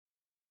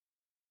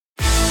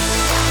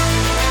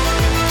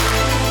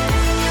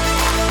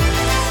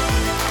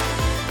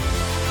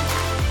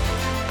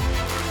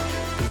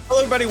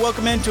everybody.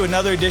 Welcome into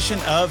another edition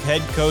of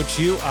Head Coach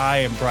U. I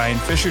am Brian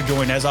Fisher,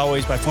 joined as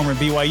always by former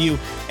BYU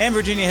and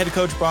Virginia head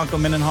coach Bronco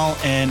Mendenhall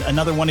and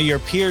another one of your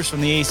peers from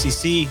the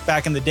ACC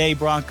back in the day,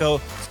 Bronco.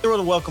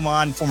 Thrilled to welcome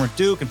on former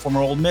Duke and former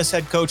Ole Miss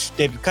head coach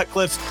David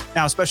Cutcliffe,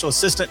 now a special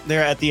assistant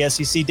there at the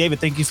SEC. David,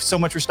 thank you so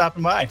much for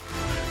stopping by.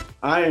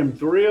 I am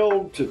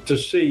thrilled to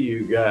see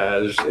you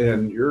guys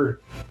and your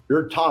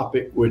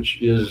topic,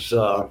 which is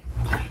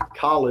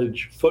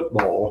college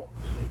football,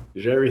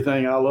 is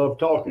everything I love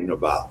talking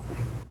about.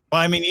 Well,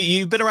 I mean,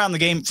 you've been around the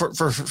game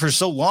for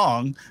so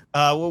long.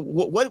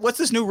 What's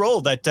this new role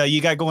that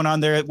you got going on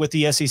there with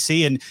the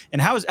SEC,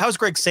 and how's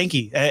Greg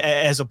Sankey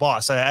as a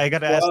boss? I got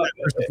to ask that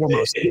first and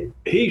foremost.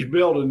 He's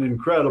built an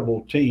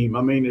incredible team.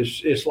 I mean,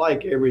 it's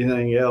like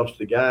everything else.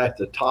 The guy at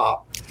the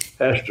top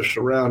has to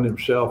surround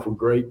himself with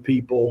great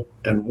people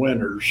and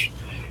winners.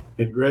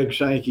 And Greg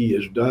Sankey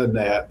has done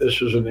that.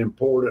 This is an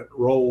important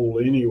role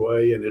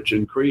anyway, and it's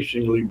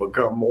increasingly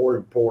become more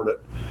important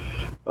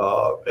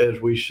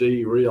as we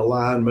see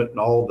realignment and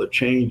all the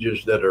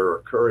changes that are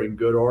occurring,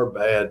 good or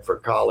bad, for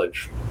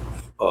college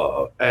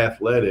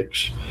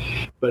athletics.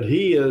 But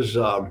he's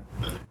a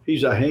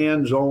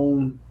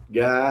hands-on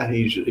guy.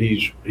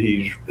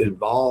 He's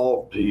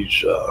involved.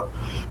 He's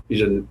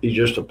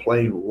just a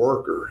plain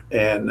worker.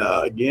 And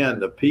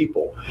again, the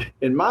people.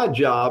 In my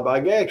job,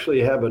 I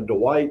actually have a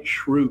Dwight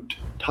Schrute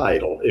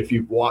title. If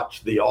you've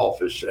watched The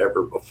Office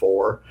ever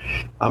before,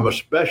 I'm a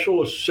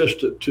special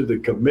assistant to the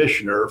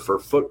commissioner for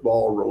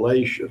football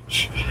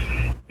relations.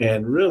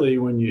 And really,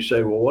 when you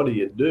say, well, what do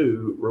you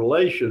do?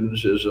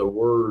 Relations is a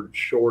word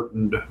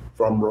shortened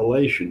from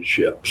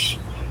relationships.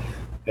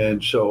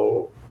 And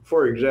so,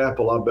 for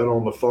example, I've been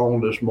on the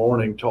phone this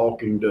morning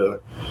talking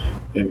to,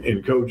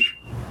 and Coach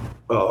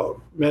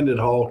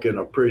Mendenhall can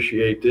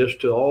appreciate this,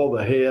 to all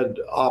the head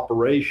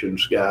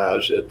operations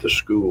guys at the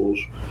schools.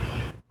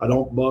 I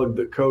don't bug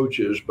the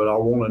coaches, but I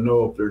want to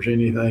know if there's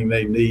anything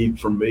they need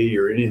from me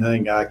or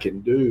anything I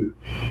can do.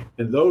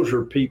 And those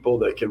are people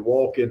that can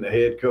walk in the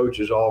head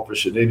coach's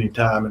office at any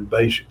time and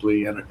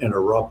basically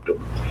interrupt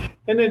them.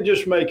 And then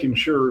just making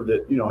sure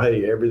that,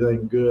 hey,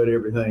 everything good,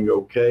 everything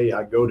okay.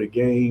 I go to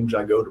games,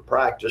 I go to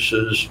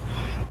practices,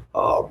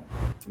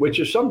 which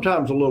is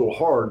sometimes a little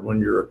hard when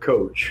you're a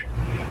coach.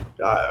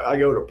 I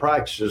go to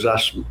practices,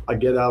 I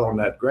get out on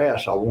that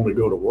grass, I want to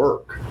go to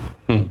work.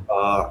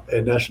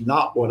 And that's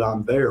not what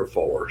I'm there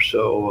for.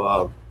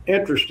 So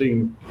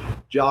interesting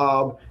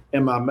job.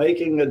 Am I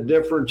making a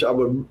difference? I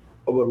would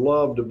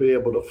love to be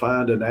able to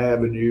find an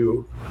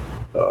avenue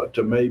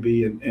to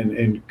maybe,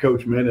 and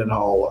Coach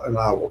Mendenhall and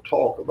I will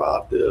talk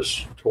about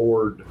this,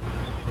 toward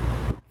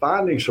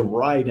finding some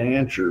right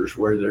answers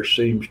where there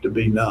seems to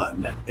be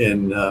none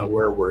in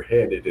where we're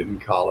headed in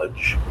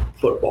college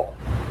football.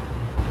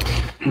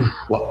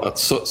 Well,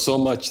 that's so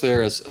much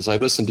there as I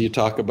listen to you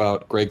talk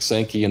about Greg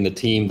Sankey and the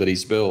team that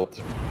he's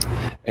built,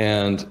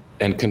 and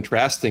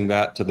contrasting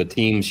that to the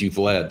teams you've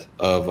led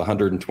of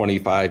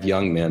 125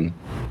 young men.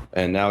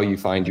 And now you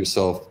find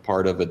yourself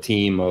part of a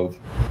team of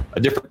a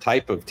different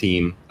type of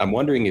team. I'm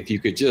wondering if you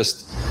could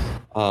just,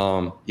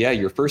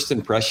 your first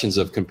impressions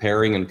of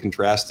comparing and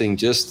contrasting,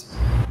 just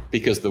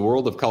because the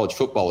world of college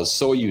football is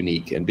so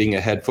unique, and being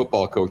a head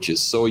football coach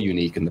is so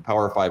unique, and the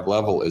Power 5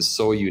 level is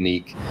so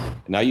unique.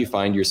 And now you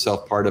find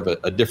yourself part of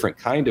a different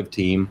kind of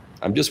team.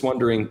 I'm just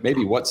wondering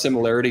maybe what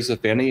similarities,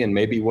 if any, and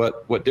maybe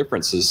what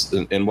differences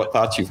and what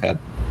thoughts you've had.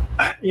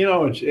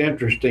 It's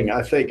interesting.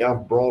 I think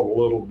I've brought a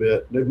little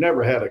bit. They've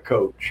never had a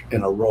coach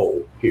in a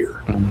role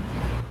here.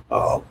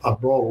 I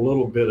brought a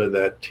little bit of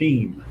that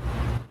team.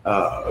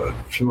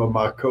 Some of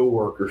my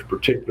coworkers,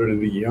 particularly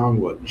the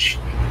young ones,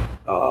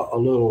 a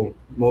little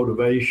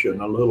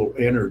motivation, a little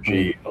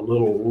energy, a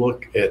little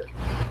look at,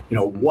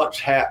 what's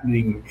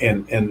happening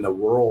in the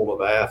world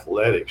of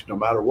athletics, no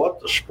matter what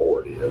the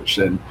sport is,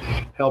 and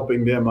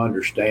helping them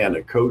understand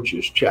a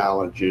coach's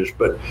challenges,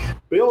 but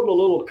build a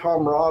little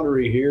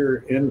camaraderie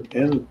here in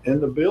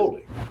the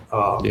building.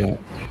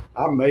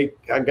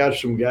 I got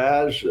some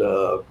guys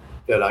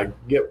that I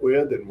get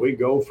with, and we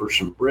go for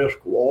some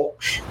brisk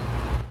walks.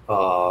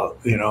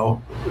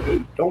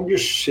 Don't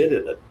just sit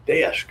at a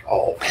desk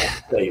all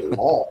day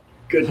long.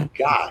 Good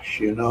gosh,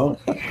 and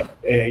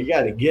you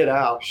got to get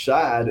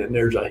outside, and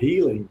there's a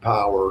healing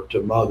power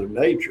to Mother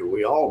Nature.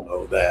 We all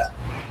know that.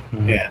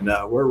 Mm-hmm.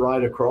 And we're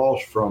right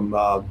across from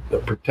the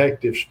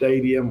protective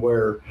stadium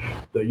where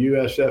the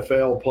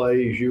USFL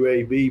plays,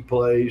 UAB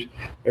plays.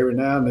 Every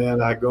now and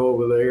then I go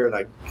over there and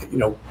I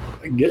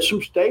get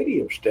some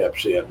stadium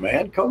steps in,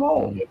 man. Come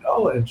on,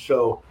 And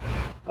so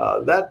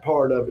that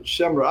part of it's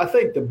similar. I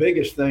think the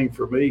biggest thing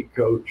for me,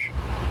 Coach,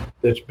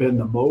 that's been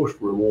the most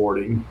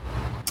rewarding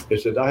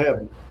is that I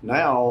have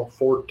now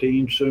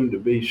 14, soon to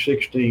be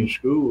 16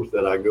 schools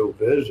that I go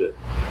visit.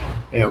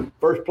 And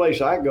first place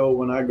I go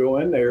when I go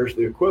in there is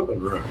the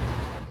equipment room.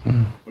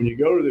 When you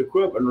go to the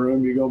equipment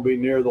room, you're going to be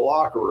near the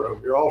locker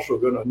room. You're also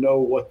going to know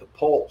what the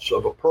pulse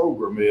of a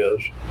program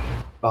is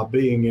by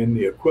being in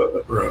the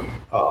equipment room.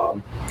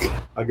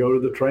 I go to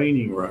the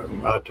training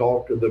room. I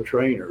talk to the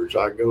trainers.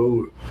 I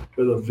go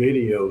to the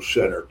video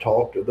center,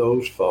 talk to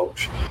those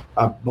folks.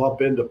 I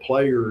bump into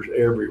players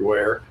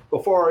everywhere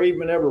before I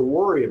even ever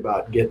worry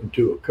about getting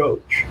to a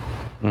coach.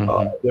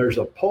 There's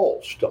a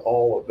pulse to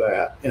all of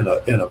that in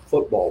a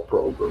football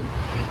program.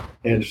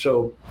 And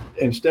so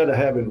instead of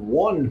having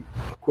one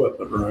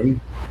equipment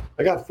room,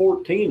 I got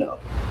 14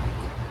 of them.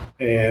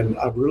 And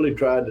I've really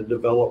tried to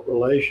develop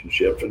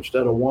relationships.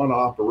 Instead of one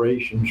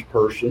operations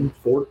person,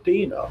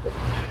 14 of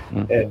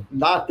them. And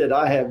not that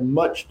I have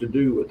much to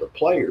do with the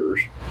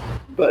players,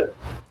 but,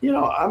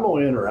 I'm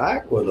going to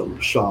interact with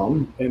them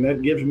some, and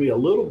that gives me a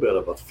little bit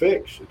of a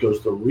fix,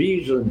 because the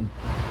reason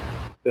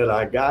that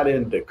I got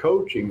into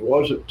coaching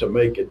wasn't to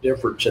make a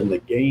difference in the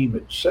game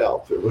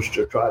itself. It was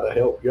to try to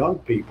help young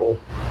people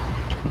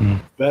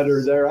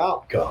better their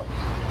outcome.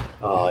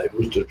 It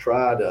was to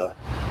try to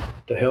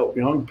help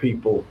young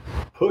people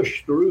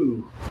push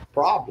through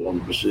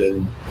problems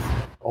in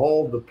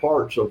all the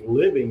parts of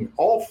living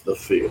off the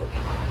field.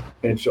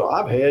 And so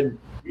I've had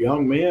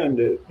young men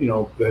that,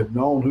 that have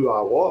known who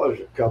I was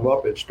come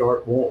up and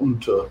start wanting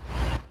to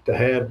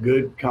have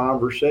good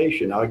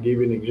conversation. I'll give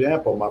you an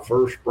example. My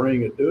first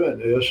spring of doing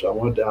this, I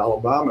went to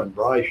Alabama, and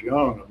Bryce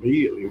Young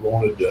immediately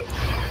wanted to,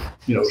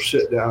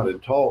 sit down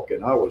and talk.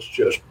 And I was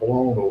just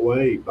blown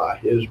away by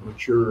his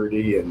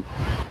maturity and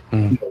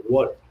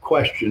what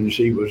questions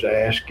he was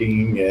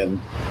asking. And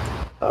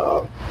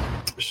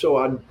so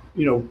I,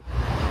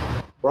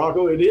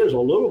 Bronco, it is a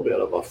little bit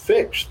of a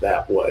fix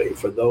that way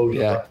for those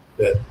of us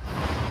that,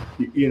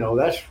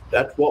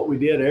 that's what we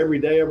did every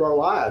day of our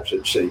lives,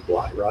 it seemed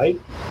like, right?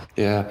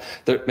 Yeah,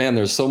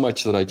 there's so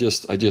much that I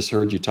just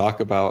heard you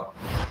talk about.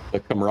 The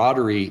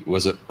camaraderie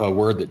was a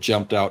word that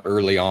jumped out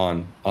early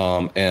on,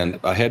 and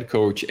a head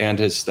coach and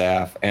his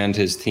staff and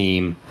his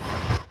team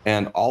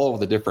and all of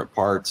the different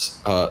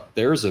parts.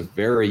 There's a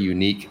very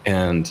unique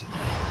and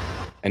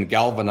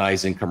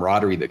galvanizing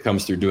camaraderie that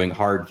comes through doing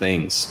hard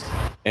things,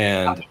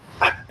 and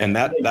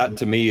that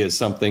to me is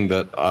something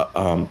that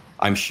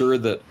I'm sure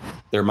that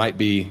there might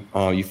be,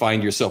 you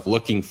find yourself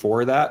looking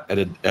for that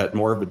at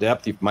more of a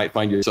depth. You might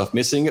find yourself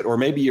missing it, or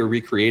maybe you're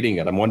recreating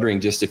it. I'm wondering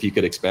just if you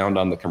could expound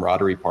on the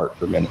camaraderie part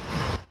for a minute.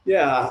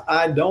 Yeah,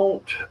 I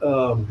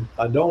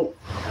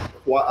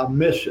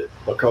miss it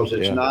because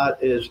it's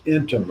not as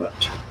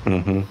intimate.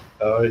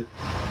 I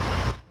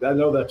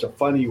know that's a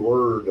funny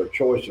word, a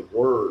choice of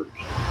words,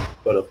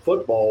 but a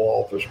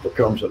football office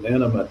becomes an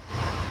intimate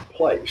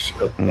place,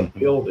 a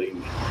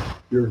building.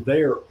 You're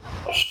there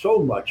so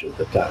much of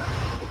the time.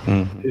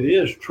 It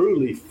is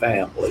truly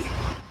family.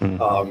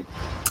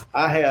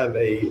 I have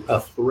a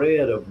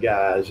thread of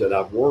guys that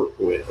I've worked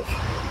with.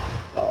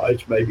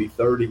 It's maybe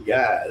 30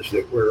 guys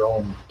that we're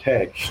on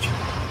text,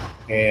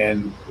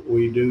 and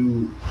we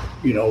do,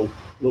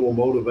 little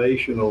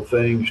motivational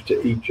things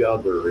to each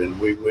other, and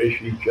we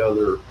wish each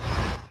other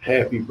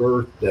happy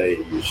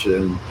birthdays.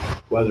 And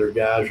whether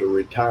guys are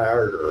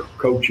retired or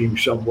coaching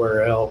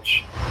somewhere else,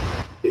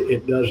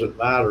 it doesn't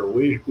matter.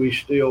 We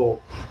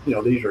still,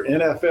 these are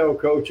NFL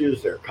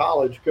coaches, they're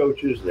college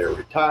coaches, they're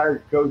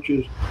retired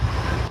coaches.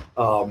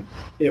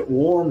 It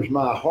warms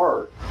my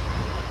heart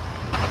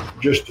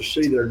just to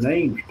see their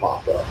names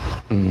pop up.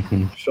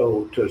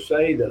 So to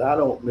say that I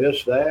don't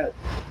miss that,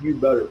 you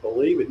better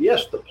believe it.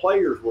 Yes, the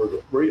players were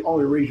the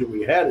only reason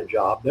we had a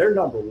job. They're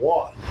number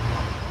one.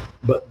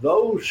 But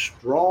those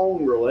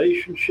strong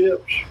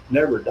relationships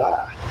never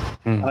die.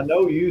 I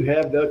know you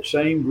have that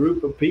same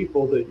group of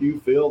people that you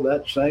feel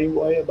that same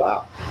way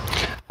about.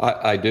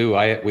 I do.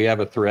 We have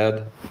a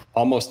thread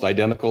almost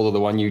identical to the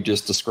one you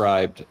just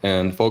described.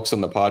 And folks on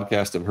the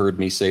podcast have heard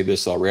me say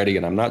this already,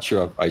 and I'm not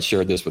sure if I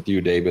shared this with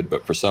you, David,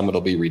 but for some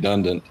it'll be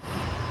redundant.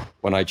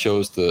 When I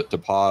chose to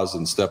pause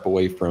and step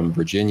away from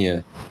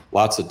Virginia,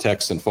 lots of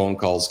texts and phone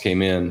calls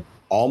came in.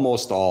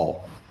 Almost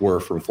all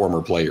were from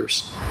former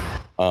players.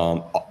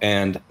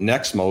 And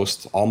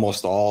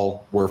almost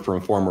all were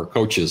from former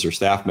coaches or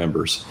staff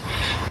members.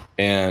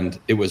 And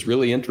it was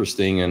really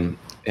interesting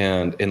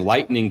and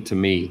enlightening to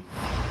me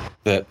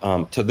that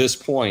to this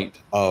point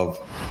of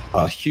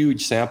a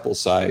huge sample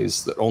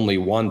size, that only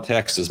one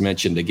text has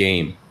mentioned a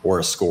game or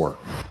a score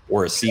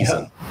or a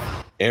season.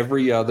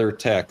 Every other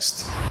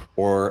text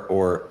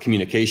or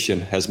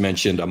communication has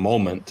mentioned a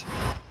moment,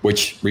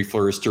 which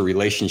refers to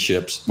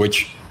relationships,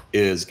 which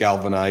is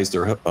galvanized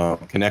or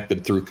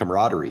connected through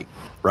camaraderie,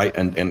 right?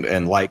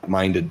 And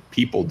like-minded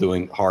people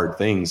doing hard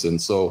things. And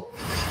so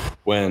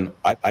when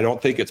I don't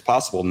think it's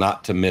possible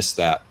not to miss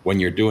that when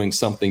you're doing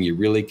something you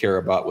really care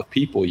about with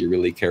people you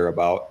really care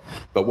about.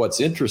 But what's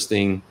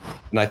interesting,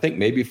 and I think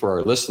maybe for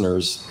our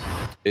listeners,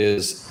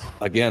 is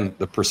again,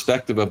 the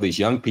perspective of these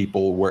young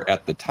people were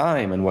at the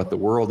time and what the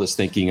world is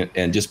thinking,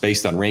 and just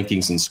based on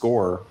rankings and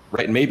score,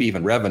 right? And maybe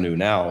even revenue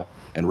now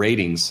and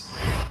ratings,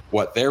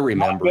 what they're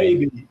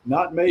remembering.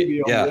 Not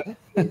maybe. Yeah.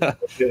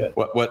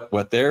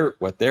 What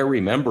they're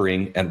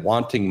remembering and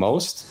wanting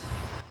most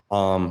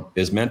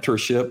is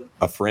mentorship,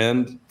 a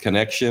friend,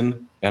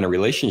 connection, and a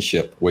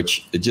relationship,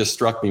 which it just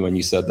struck me when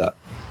you said that.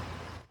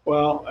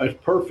 Well, as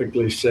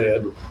perfectly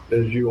said,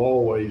 as you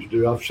always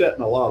do. I've sat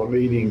in a lot of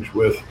meetings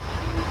with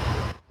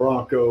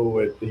Bronco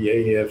at the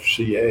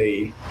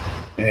AFCA,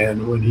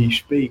 and when he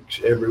speaks,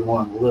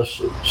 everyone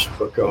listens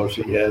because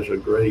he has a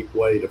great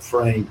way to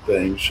frame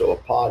things. So a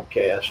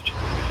podcast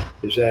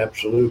is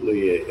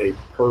absolutely a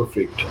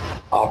perfect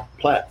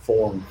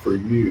platform for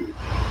you.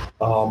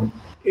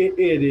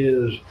 It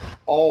is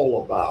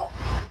all about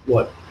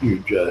what you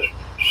just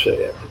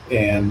said,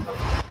 and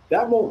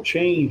that won't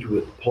change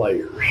with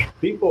players.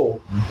 People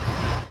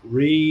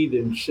read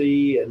and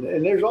see,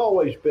 and there's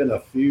always been a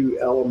few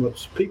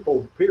elements.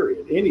 People,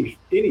 period. Any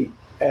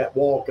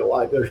walk of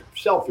life, there's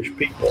selfish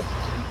people,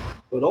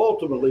 but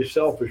ultimately,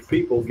 selfish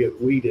people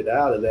get weeded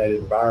out of that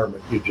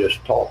environment you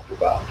just talked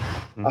about.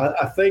 Mm-hmm.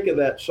 I think of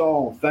that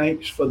song,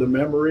 "Thanks for the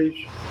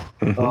Memories,"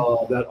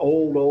 that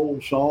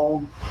old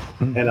song,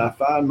 and I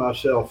find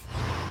myself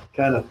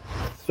kind of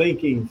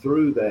thinking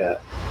through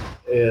that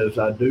as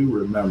I do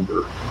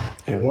remember.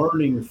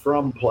 Learning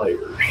from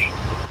players,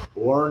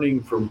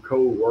 learning from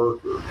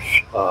co-workers,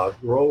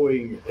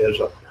 growing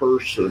as a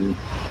person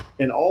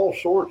in all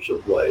sorts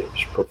of ways,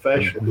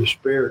 professionally,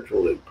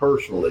 spiritually,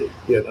 personally,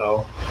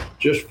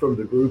 just from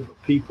the group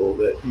of people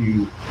that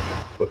you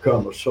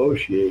become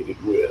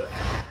associated with.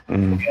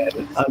 And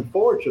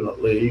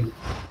unfortunately,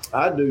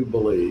 I do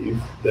believe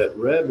that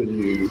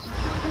revenue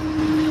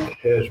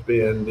has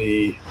been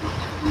the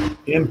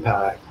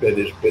impact that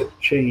has been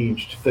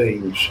changed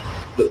things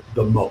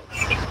the most.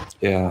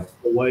 Yeah.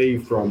 Away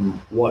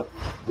from what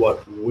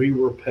we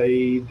were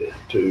paid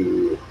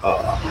to,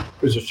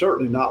 because it's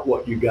certainly not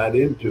what you got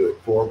into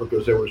it for,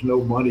 because there was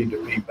no money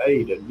to be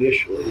made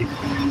initially,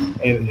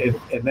 and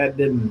that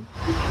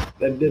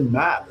didn't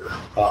matter.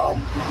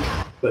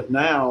 But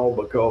now,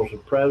 because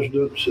of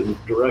presidents and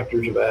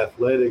directors of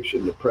athletics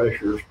and the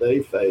pressures they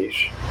face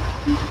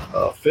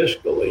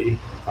fiscally,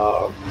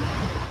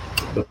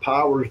 the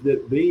powers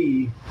that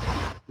be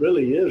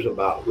really is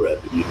about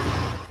revenue.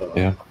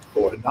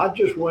 Not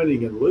just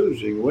winning and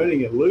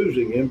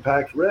losing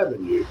impacts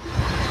revenue.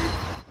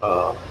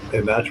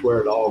 And that's where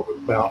it all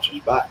bounces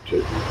back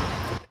to.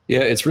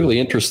 Yeah, it's really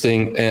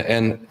interesting.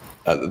 And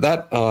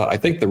that I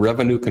think the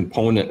revenue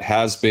component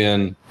has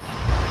been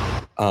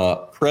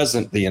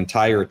present the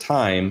entire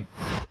time,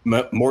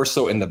 more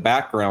so in the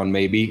background,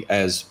 maybe,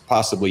 as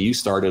possibly you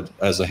started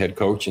as a head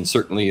coach, and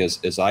certainly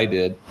as I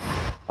did.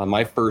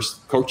 My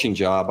first coaching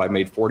job, I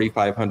made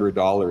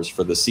 $4,500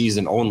 for the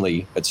season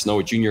only at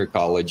Snow Junior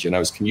College, and I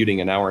was commuting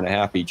an hour and a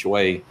half each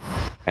way.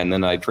 And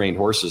then I trained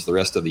horses the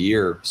rest of the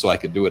year so I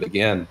could do it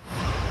again.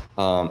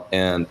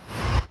 And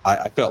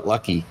I felt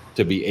lucky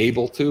to be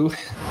able to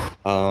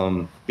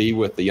be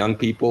with the young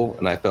people,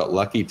 and I felt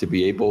lucky to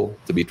be able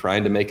to be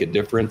trying to make a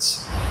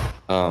difference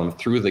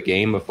through the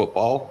game of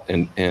football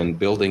and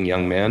building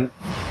young men.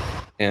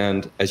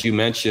 And as you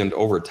mentioned,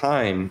 over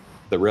time,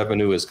 the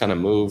revenue has kind of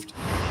moved.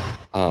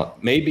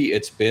 Maybe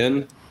it's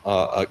been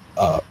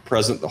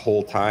present the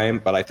whole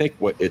time, but I think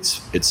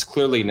it's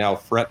clearly now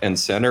front and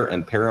center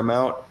and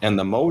paramount. And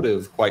the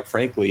motive, quite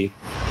frankly,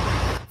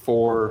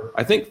 for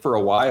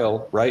a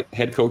while, right?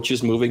 Head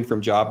coaches moving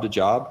from job to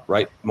job,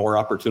 right? More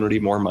opportunity,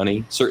 more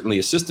money. Certainly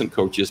assistant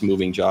coaches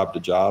moving job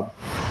to job.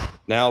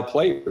 Now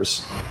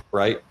players,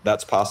 right?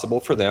 That's possible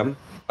for them.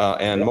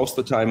 And most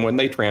of the time when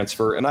they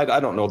transfer, and I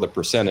don't know the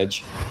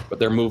percentage, but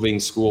they're moving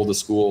school to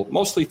school,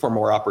 mostly for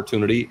more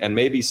opportunity, and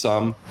maybe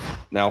some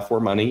now for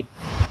money.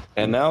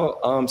 And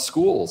now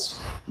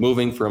schools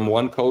moving from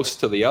one coast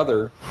to the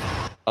other,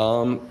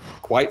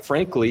 quite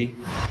frankly,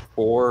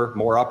 for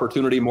more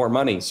opportunity, more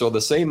money. So the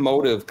same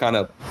motive kind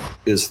of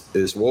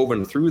is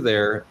woven through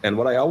there. And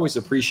what I always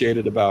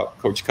appreciated about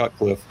Coach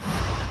Cutcliffe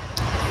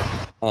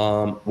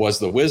was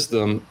the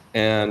wisdom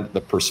and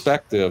the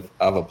perspective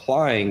of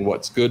applying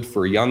what's good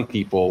for young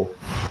people,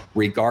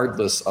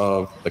 regardless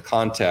of the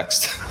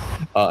context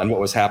and what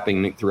was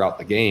happening throughout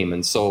the game.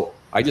 And so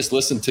I just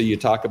listened to you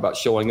talk about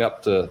showing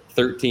up to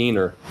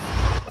 13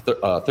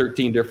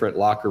 different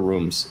locker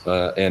rooms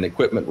and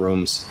equipment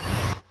rooms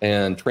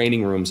and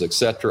training rooms,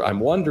 etc. I'm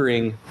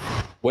wondering,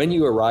 when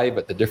you arrive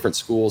at the different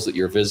schools that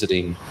you're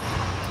visiting,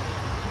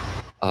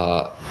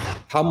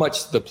 how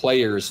much the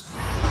players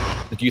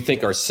do you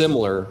think are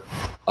similar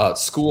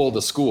school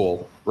to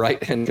school,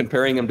 right? And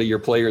comparing them to your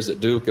players at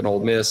Duke and Ole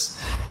Miss,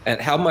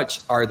 and how much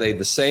are they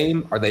the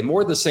same? Are they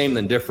more the same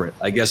than different?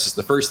 I guess is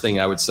the first thing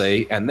I would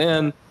say. And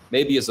then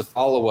maybe as a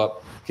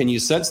follow-up, can you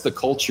sense the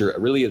culture,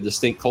 really a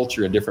distinct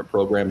culture in different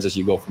programs as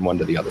you go from one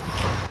to the other?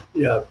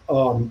 Yeah,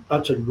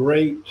 that's a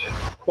great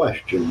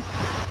question.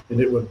 And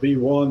it would be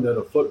one that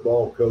a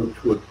football coach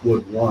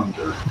would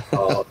wonder.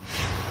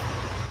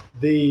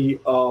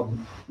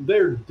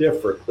 They're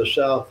different. The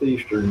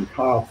Southeastern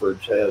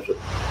Conference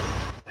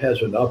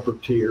has an upper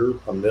tier,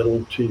 a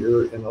middle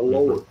tier, and a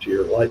lower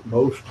tier, like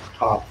most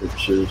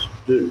conferences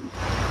do.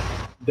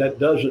 That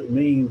doesn't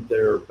mean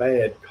there are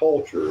bad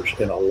cultures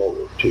in a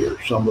lower tier.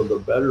 Some of the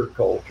better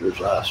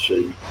cultures I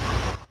see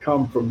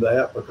come from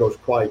that because,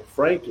 quite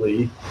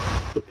frankly,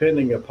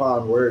 depending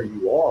upon where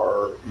you are,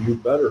 are, you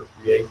better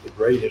create the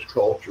greatest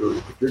culture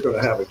if you're going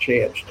to have a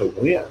chance to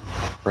win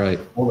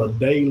on a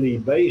daily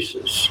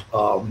basis.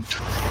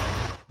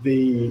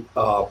 The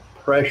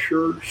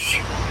pressures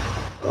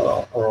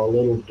are a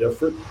little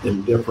different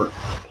in different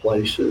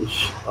places.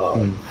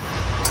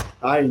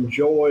 I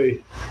enjoy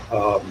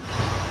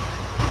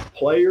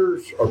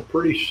players are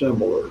pretty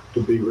similar,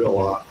 to be real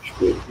honest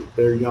with you.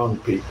 They're young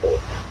people.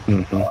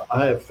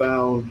 I have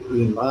found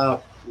in my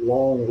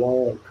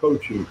long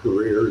coaching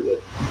career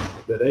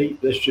that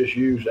let's just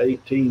use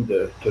 18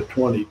 to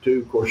 22.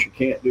 Of course, you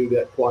can't do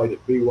that quite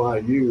at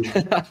BYU.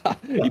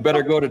 You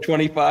better go to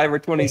 25 or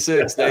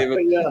 26,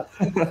 David. Yeah,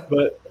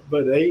 but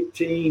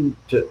 18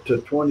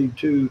 to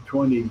 22,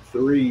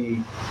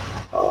 23,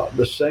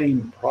 the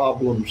same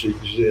problems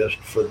exist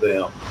for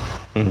them.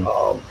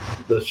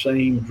 The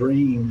same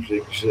dreams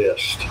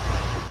exist.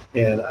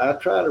 And I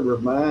try to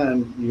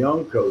remind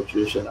young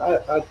coaches, and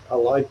I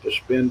like to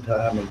spend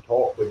time and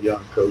talk with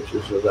young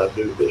coaches as I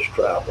do this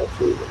travel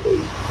through the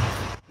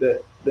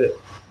league, that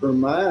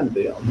remind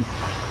them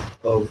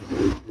of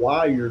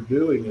why you're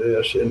doing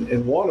this.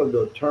 And one of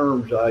the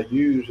terms I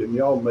use, and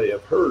y'all may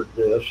have heard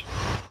this,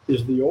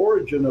 is the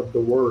origin of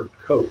the word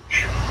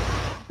coach.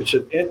 It's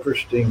an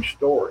interesting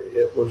story.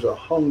 It was a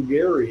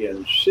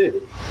Hungarian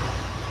city,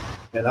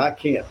 and I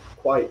can't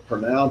quite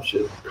pronounce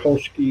it,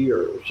 Koski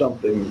or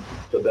something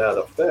to that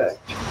effect,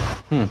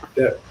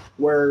 that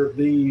where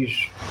these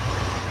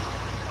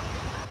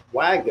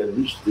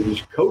wagons,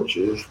 these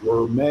coaches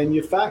were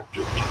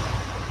manufactured.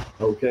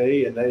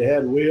 Okay, and they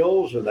had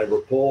wheels and they were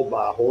pulled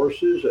by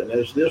horses. And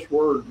as this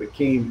word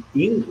became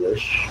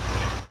English,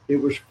 it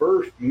was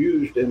first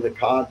used in the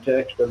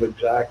context of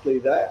exactly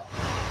that.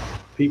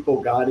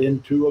 People got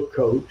into a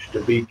coach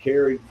to be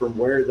carried from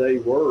where they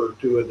were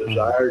to a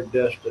desired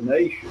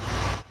destination.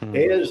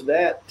 As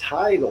that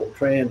title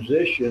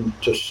transitioned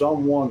to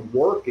someone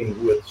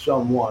working with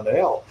someone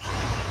else,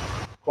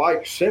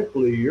 quite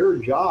simply, your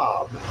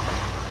job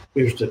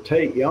is to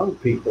take young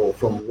people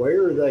from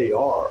where they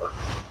are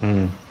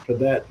to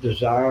that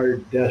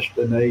desired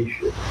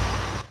destination.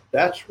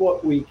 That's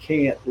what we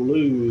can't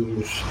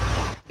lose.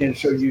 And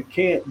so you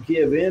can't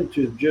give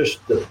into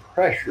just the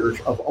pressures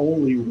of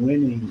only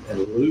winning and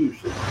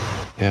losing.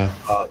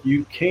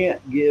 You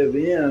can't give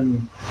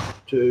in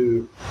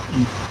to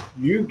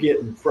you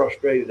getting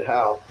frustrated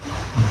how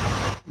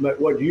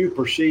what you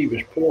perceive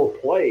as poor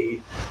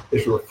play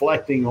is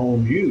reflecting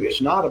on you.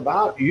 It's not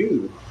about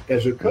you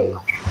as a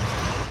coach.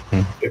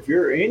 If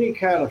you're any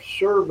kind of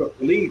servant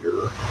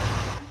leader,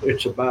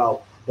 it's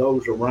about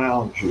those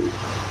around you.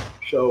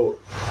 So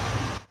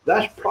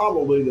that's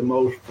probably the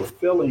most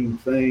fulfilling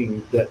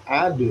thing that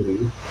I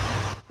do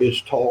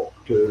is talk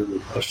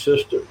to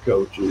assistant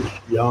coaches,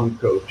 young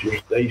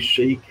coaches. They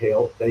seek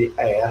help. They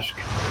ask.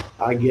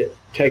 I get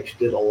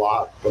texted a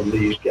lot from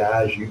these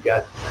guys. You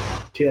got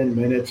 10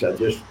 minutes. I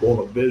just want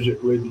to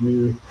visit with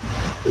you.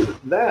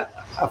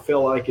 That I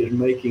feel like is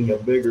making a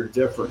bigger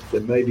difference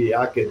than maybe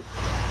I could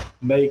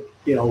make,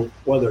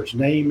 whether it's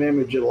name,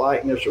 image, and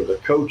likeness or the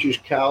coach's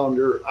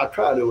calendar. I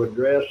try to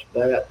address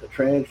that, the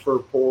transfer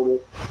portal,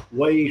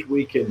 ways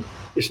we can,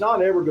 it's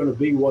not ever going to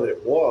be what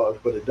it was,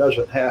 but it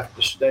doesn't have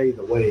to stay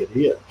the way it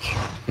is.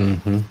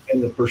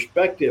 And the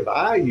perspective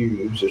I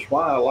use is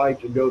why I like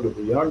to go to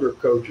the younger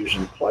coaches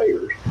and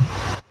players,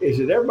 is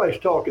that everybody's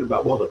talking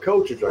about, well, the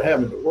coaches are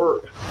having to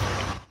work.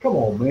 Come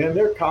on, man,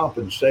 they're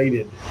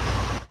compensated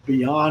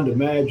beyond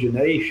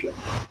imagination.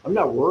 I'm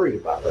not worried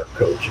about our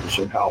coaches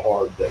and how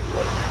hard they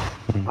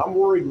work. I'm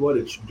worried what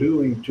it's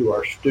doing to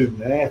our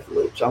student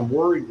athletes. I'm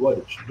worried what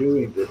it's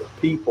doing to the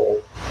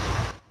people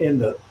in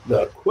the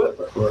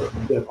equipment room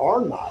that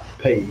are not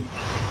paid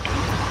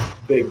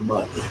big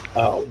money.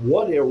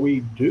 What are we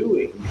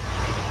doing?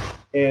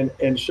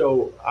 And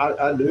so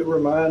I do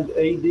remind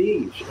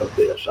ADs of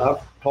this. I've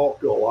talked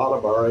to a lot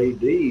of our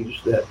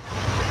ADs that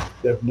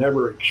they've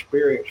never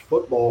experienced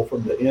football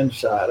from the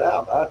inside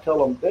out. I tell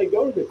them, they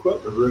go to the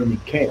equipment room in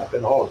camp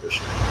in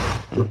August.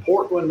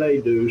 Report when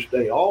they do,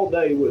 stay all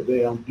day with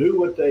them, do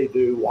what they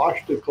do,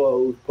 wash the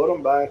clothes, put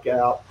them back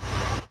out,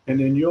 and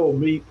then you'll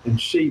meet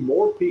and see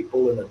more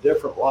people in a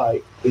different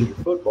light in your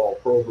football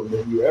program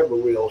than you ever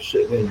will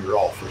sitting in your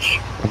office.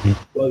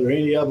 Whether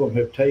any of them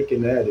have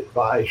taken that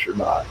advice or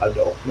not, I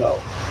don't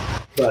know.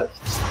 But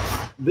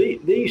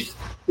these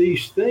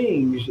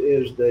things,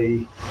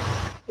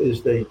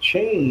 as they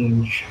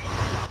change,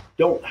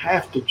 don't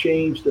have to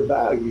change the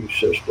value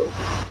system,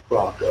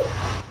 Bronco.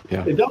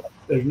 It don't.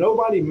 There's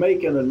nobody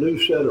making a new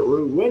set of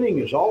rules. Winning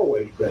has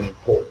always been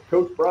important.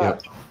 Coach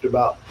Bryant talked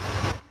about,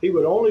 he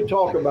would only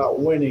talk about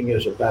winning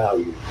as a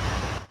value.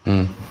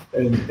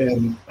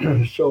 And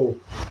so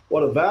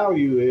what a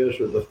value is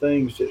are the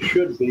things that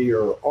should be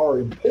or are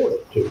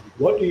important to you.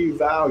 What do you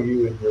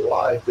value in your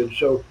life? And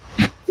so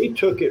he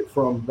took it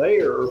from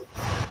there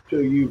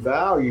to you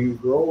value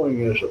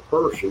growing as a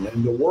person.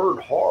 And the word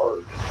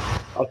hard,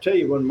 I'll tell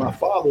you, when my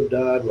father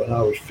died when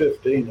I was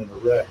 15 in a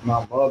wreck,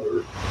 my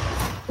mother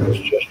was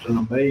just an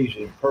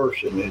amazing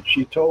person. And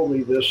she told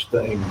me this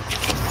thing,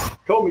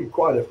 told me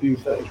quite a few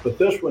things, but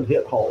this one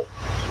hit home.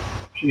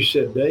 She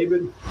said,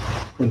 David,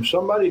 when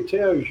somebody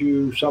tells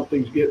you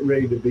something's getting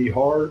ready to be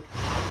hard,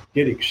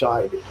 get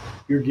excited.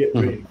 You're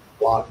getting ready to be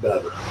a lot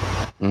better.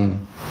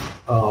 And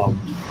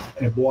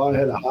boy, I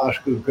had a high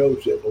school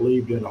coach that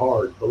believed in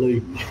hard,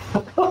 believe me.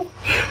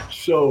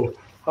 So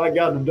I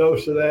got a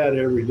dose of that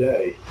every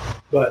day.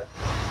 But,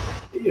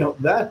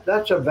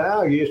 that's a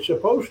value. It's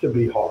supposed to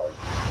be hard.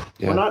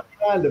 Yeah. We're not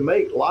trying to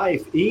make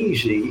life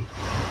easy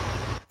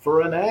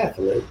for an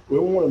athlete. We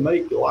want to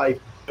make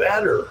life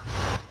better.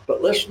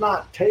 But let's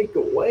not take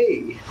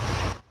away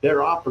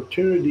their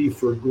opportunity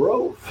for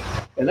growth.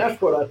 And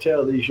that's what I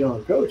tell these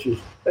young coaches.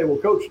 They will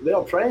coach,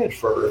 they'll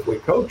transfer if we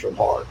coach them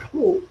hard.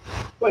 Well,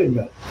 wait a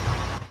minute.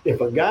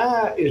 If a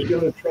guy is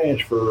going to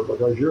transfer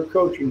because you're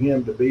coaching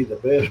him to be the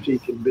best he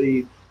can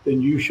be, then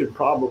you should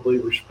probably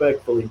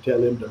respectfully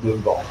tell him to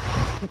move on.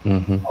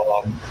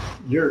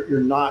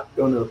 You're not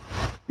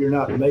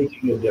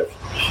making a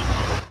difference.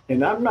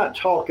 And I'm not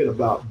talking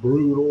about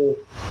brutal.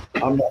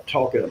 I'm not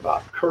talking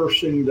about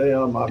cursing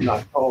them. I'm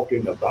not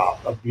talking about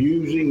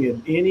abusing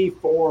in any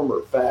form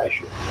or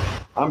fashion.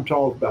 I'm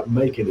talking about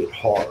making it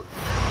hard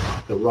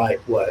the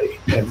right way.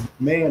 And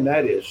man,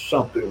 that is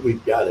something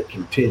we've got to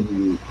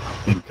continue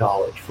in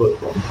college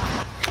football.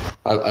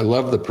 I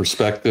love the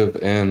perspective,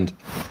 and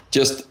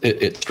just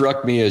it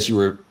struck me as you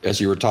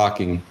were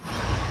talking.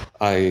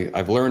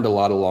 I've learned a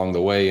lot along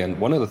the way, and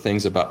one of the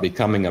things about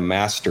becoming a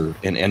master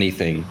in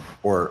anything,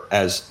 or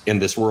as in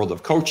this world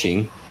of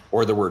coaching,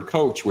 or the word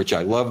coach, which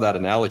I love that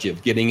analogy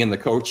of getting in the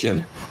coach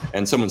and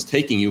someone's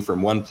taking you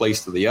from one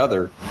place to the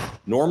other.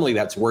 Normally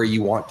that's where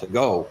you want to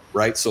go,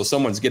 right? So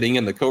someone's getting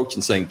in the coach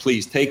and saying,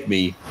 please take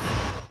me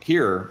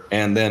here.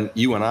 And then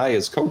you and I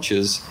as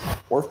coaches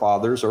or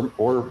fathers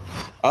or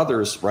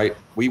others, right?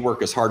 We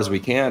work as hard as we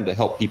can to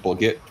help people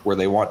get where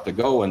they want to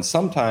go. And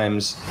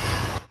sometimes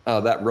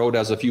that road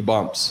has a few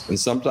bumps, and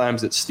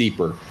sometimes it's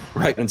steeper,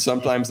 right? And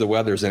sometimes the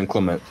weather's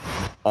inclement.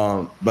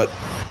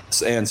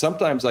 And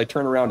sometimes I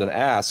turn around and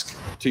ask,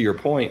 to your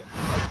point,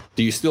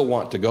 do you still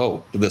want to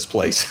go to this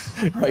place,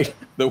 right?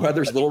 The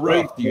weather's a little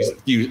rough.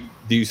 Do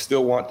you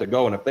still want to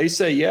go? And if they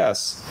say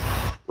yes,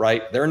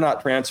 right, they're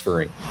not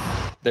transferring.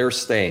 They're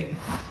staying.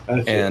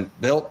 And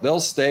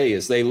they'll stay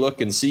as they look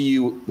and see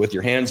you with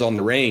your hands on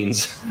the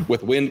reins,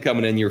 with wind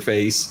coming in your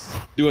face,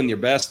 doing your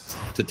best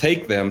to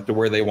take them to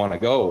where they want to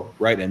go,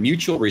 right? And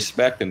mutual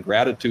respect and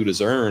gratitude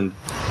is earned.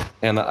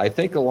 And I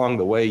think along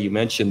the way, you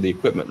mentioned the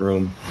equipment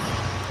room.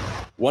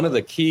 One of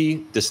the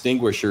key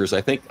distinguishers,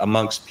 I think,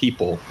 amongst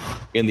people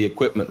in the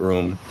equipment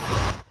room,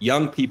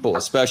 young people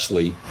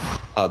especially,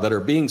 that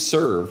are being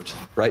served,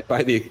 right,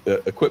 by the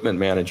equipment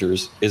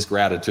managers, is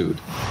gratitude.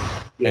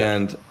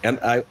 Yeah. And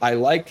I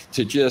like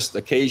to just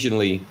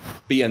occasionally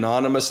be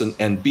anonymous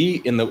and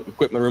be in the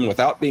equipment room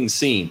without being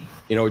seen,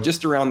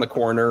 just around the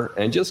corner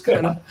and just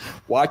kind of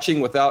watching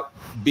without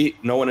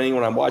knowing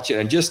anyone I'm watching,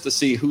 and just to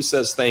see who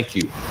says thank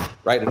you,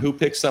 right? And who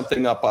picks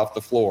something up off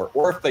the floor,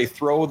 or if they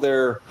throw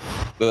their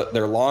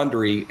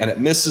laundry and it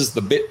misses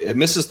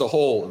the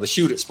hole, the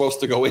chute it's supposed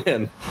to go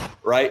in,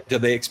 right? Do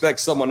they expect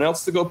someone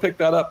else to go pick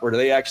that up, or do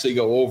they actually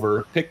go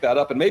over, pick that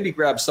up, and maybe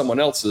grab someone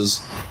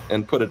else's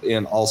and put it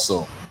in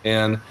also?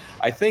 And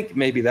I think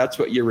maybe that's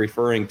what you're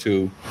referring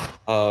to,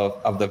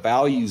 of the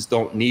values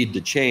don't need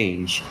to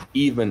change,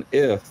 even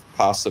if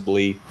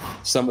possibly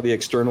some of the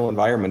external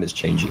environment is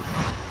changing.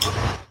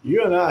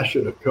 You and I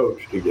should have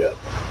coached together.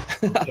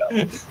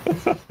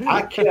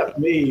 I kept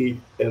me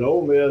at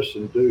Ole Miss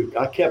and Duke.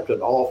 I kept an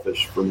office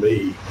for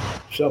me,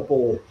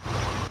 simple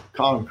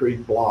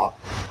concrete block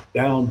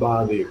down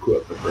by the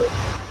equipment room,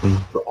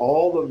 for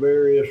all the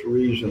various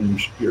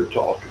reasons you're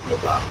talking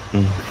about.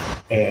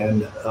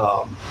 And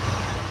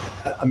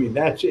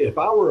that's it. If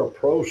I were a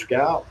pro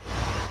scout,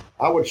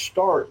 I would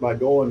start by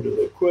going to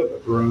the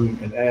equipment room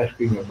and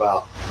asking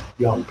about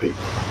young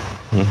people,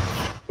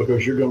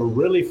 because you're going to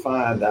really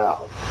find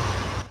out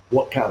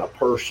what kind of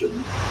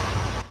person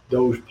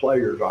those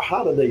players are.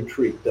 How do they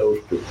treat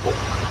those people?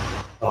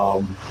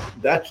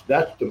 That's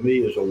to me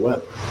is a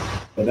winner.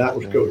 And that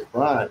was Coach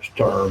Bryant's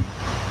term.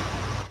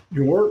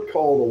 You weren't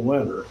called a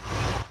winner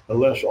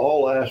unless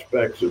all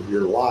aspects of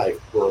your life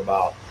were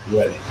about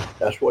winning.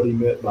 That's what he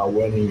meant by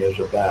winning as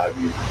a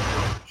value.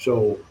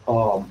 So,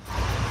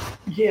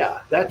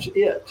 that's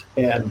it.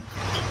 And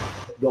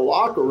the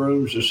locker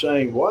room's the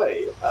same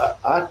way.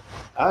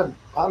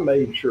 I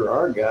made sure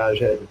our guys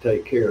had to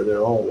take care of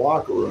their own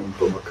locker room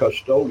from a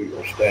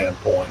custodial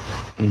standpoint,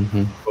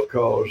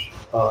 because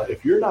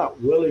if you're not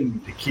willing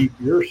to keep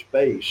your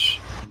space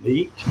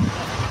neat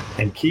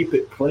and keep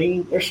it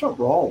clean, there's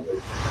something wrong with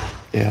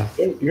you. Yeah.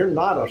 You're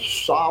not a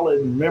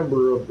solid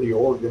member of the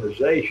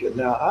organization.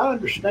 Now, I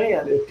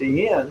understand at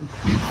the end,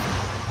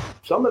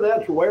 some of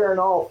that's wearing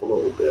off a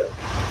little bit.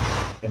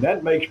 And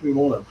that makes me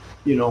want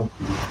to,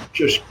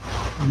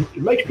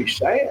 it makes me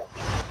sad.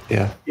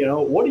 Yeah.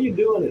 What are you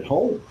doing at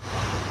home?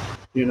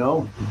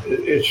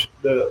 It's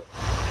the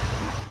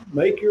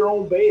make your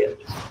own bed,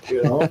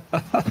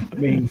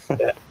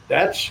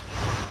 that's,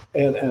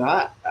 and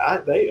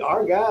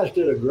our guys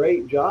did a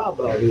great job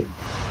of it.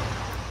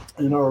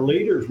 And our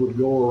leaders would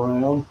go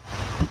around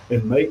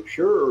and make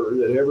sure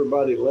that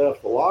everybody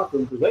left the locker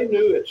room, because they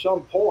knew at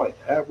some point,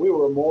 after we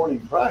were a morning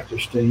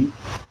practice team,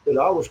 that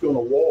I was going to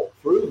walk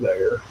through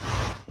there.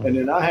 And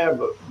then I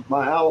have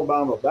my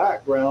Alabama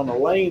background. A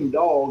lame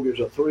dog is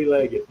a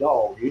three-legged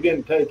dog. You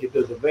didn't take it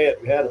to the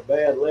vet. You had a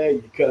bad leg,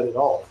 you cut it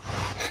off.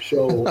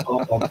 So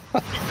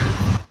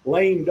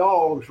lame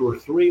dogs were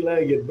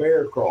three-legged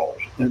bear crawls.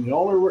 And the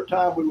only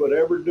time we would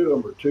ever do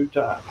them were 2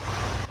 times.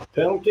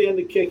 Penalty in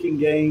the kicking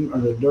game or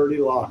the dirty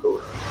locker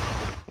room.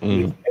 If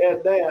you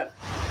had that,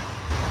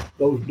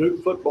 those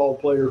Duke football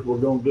players were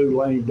going to do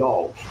lame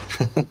dogs.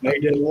 They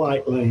didn't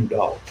like lame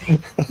dogs.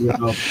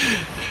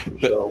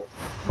 So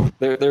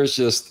there's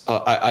just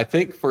I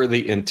think for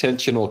the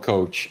intentional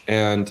coach,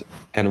 and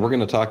we're going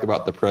to talk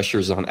about the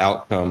pressures on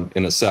outcome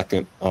in a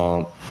second,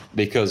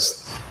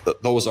 because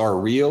those are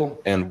real,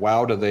 and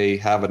wow, do they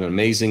have an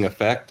amazing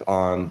effect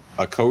on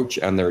a coach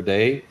and their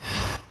day.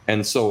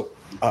 And so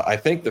I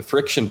think the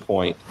friction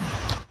point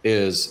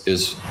is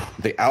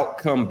the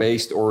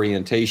outcome-based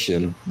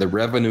orientation, the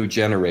revenue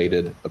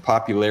generated, the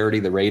popularity,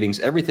 the ratings,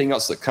 everything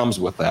else that comes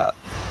with that.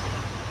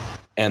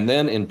 And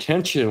then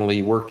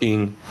intentionally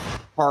working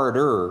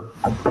harder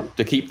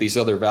to keep these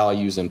other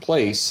values in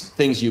place,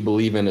 things you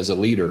believe in as a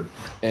leader.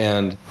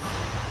 And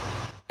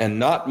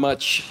not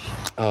much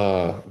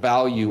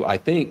value, I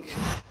think,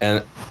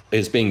 and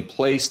is being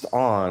placed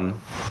on,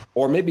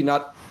 or maybe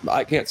not,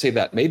 I can't say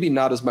that, maybe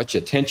not as much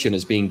attention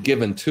is being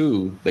given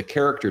to the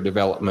character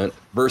development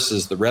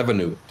versus the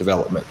revenue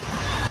development.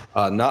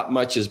 Not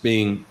much is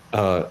being,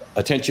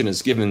 attention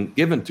is given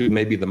to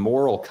maybe the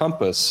moral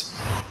compass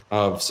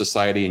of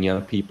society and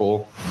young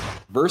people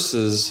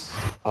versus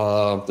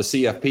the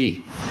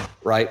CFP,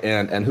 right?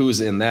 And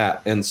who's in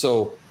that. And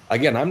so,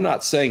 again, I'm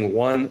not saying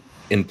one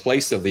in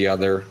place of the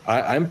other.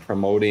 I'm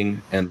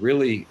promoting and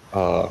really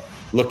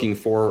looking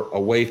for a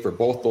way for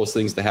both those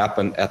things to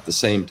happen at the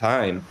same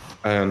time.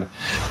 And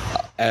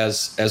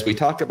as we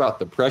talk about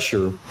the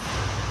pressure,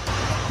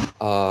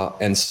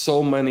 and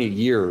so many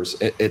years,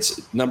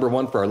 it's number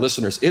one for our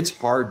listeners, it's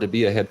hard to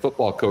be a head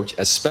football coach,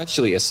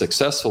 especially a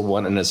successful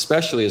one, and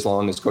especially as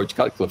long as Coach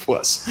Cutcliffe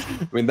was.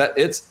 I mean,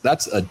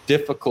 that's a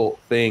difficult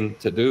thing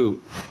to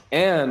do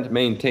and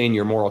maintain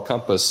your moral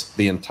compass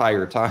the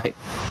entire time,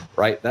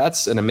 right?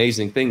 That's an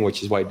amazing thing,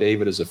 which is why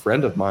David is a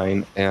friend of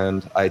mine,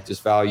 and I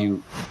just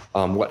value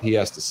what he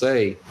has to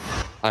say.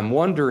 I'm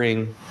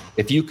wondering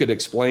if you could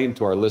explain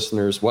to our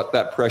listeners what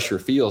that pressure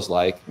feels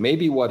like,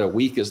 maybe what a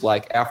week is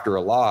like after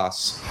a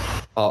loss,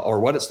 or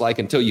what it's like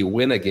until you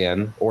win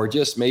again, or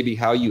just maybe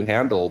how you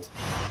handled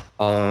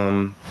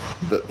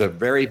the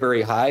very,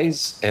 very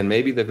highs and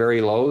maybe the very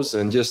lows,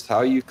 and just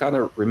how you kind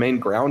of remain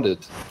grounded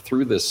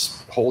through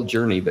this whole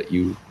journey that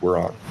you were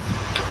on.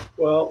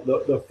 Well,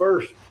 the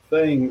first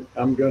thing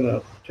I'm going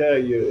to tell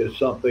you is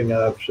something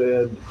I've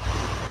said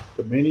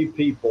to many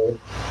people,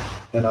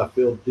 and I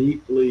feel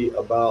deeply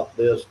about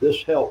this.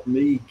 This helped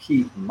me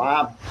keep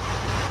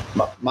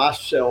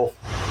myself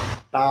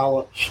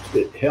balanced.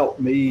 It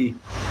helped me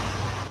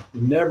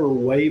never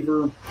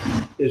waver,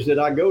 is that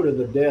I go to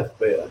the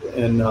deathbed.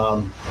 And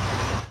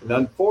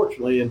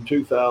unfortunately, in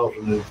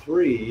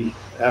 2003,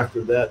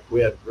 after that,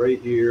 we had a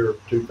great year.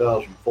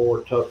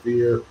 2004, tough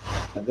year.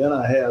 And then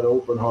I had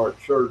open heart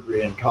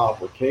surgery and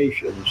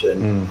complications.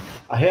 And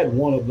I had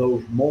one of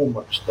those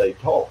moments they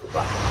talk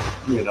about,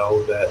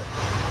 that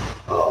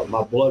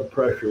my blood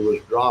pressure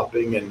was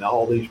dropping and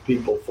all these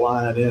people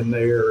flying in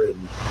there,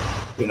 and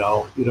you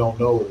don't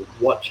know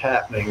what's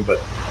happening,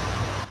 but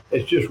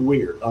it's just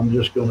weird. I'm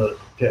just going to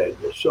tell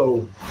you.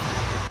 So,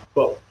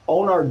 but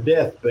on our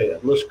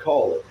deathbed, let's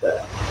call it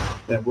that,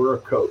 and we're a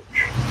coach,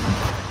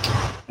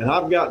 and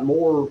I've got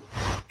more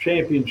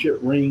championship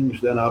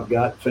rings than I've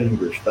got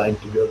fingers,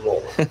 thank the good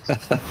Lord.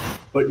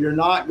 But you're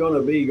not going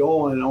to be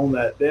going on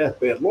that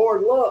deathbed,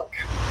 Lord, look,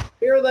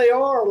 here they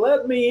are,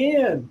 let me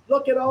in.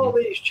 Look at all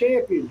these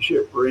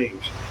championship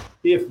rings.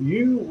 If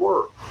you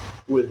work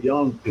with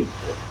young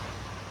people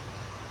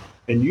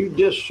and you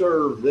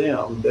disserve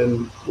them,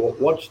 then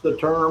what's the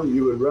term?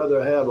 You would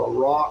rather have a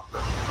rock,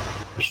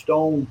 a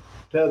stone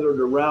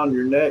tethered around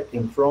your neck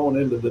and thrown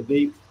into the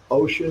deep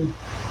ocean?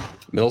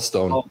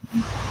 Millstone.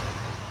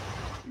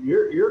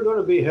 You're going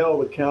to be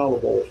held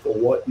accountable for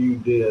what you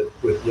did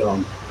with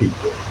young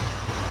people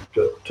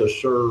to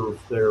serve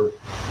their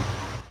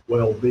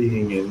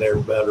well-being and their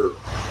better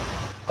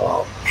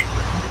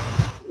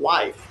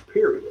life,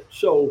 period.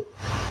 So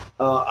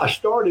I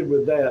started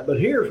with that, but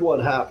here's what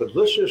happens.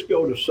 Let's just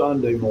go to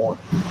Sunday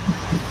morning,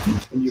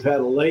 and you've had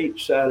a late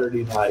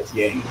Saturday night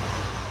game.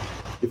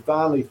 You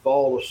finally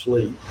fall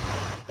asleep,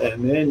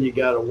 and then you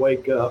got to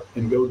wake up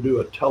and go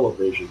do a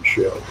television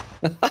show,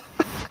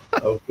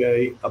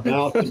 okay,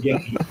 about the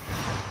game.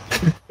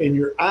 And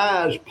your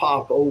eyes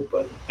pop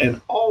open, and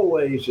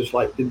always it's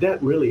like, did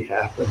that really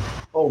happen?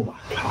 Oh my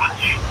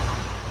gosh.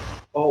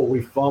 Oh,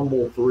 we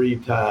fumbled 3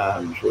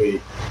 times.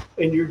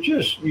 And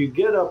you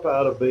get up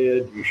out of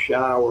bed, you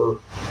shower,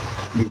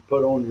 You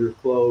put on your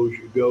clothes,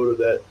 you go to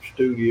that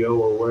studio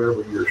or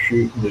wherever you're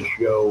shooting the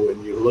show,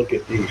 and you look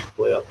at these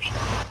clips,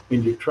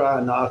 and you try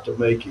not to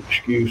make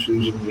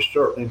excuses, and you're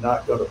certainly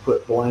not going to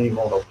put blame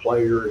on a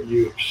player.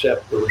 You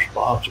accept the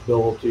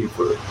responsibility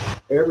for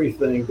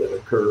everything that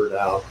occurred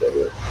out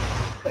there.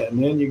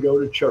 And then you go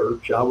to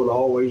church. I would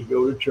always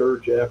go to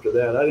church after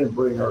that. I didn't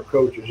bring our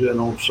coaches in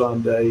on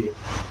Sunday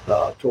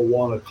till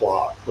 1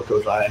 o'clock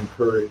because I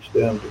encouraged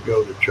them to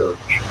go to church.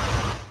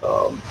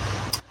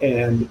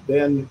 And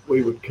then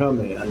we would come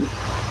in,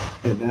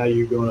 and now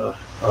you're going to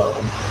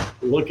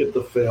look at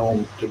the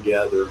film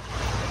together.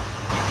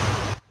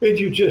 And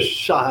you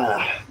just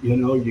sigh,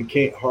 you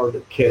can't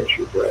hardly catch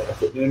your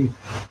breath. And then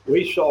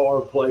we saw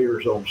our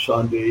players on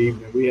Sunday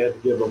evening. We had to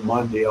give them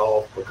Monday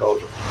off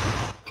because of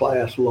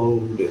class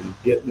load and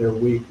getting their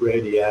week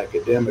ready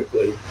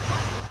academically.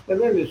 And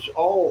then it's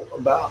all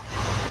about,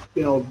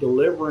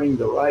 delivering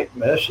the right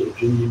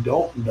message, and you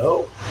don't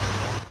know.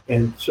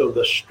 And so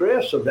the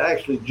stress of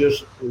actually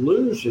just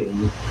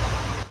losing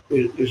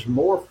is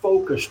more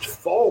focused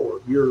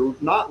forward. You're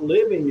not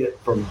living it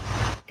from,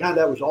 God,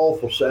 that was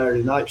awful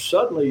Saturday night.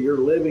 Suddenly you're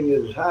living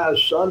it as how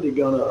is Sunday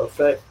going to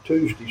affect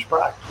Tuesday's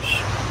practice?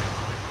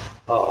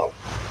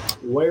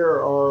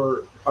 Where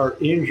are our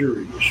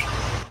injuries?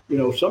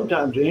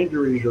 Sometimes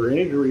injuries are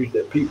injuries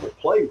that people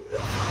play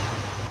with.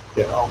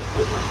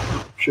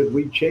 Should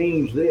we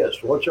change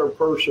this? What's our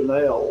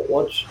personnel?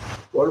 What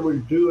are we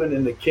doing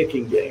in the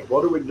kicking game?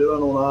 What are we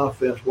doing on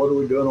offense? What are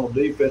we doing on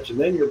defense? And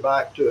then you're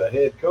back to a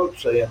head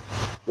coach saying,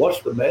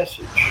 what's the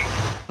message?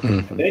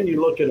 Mm-hmm. And then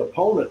you look at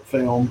opponent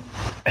film,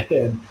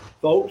 and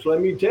folks, let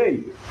me tell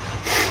you,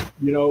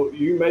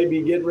 you may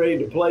be getting ready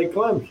to play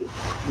Clemson,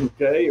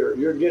 okay, or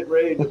you're getting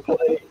ready to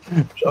play,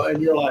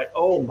 and you're like,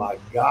 oh my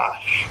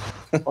gosh,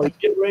 or you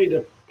get ready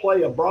to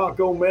play a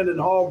Bronco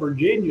Mendenhall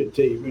Virginia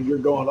team, and you're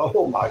going,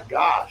 oh my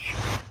gosh,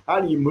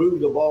 how do you move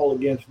the ball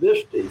against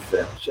this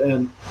defense?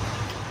 And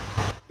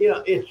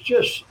it's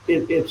just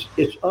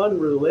it's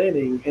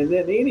unrelenting. And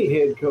then any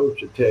head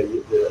coach will tell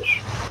you this: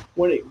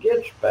 when it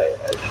gets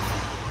bad,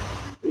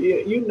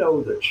 you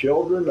know the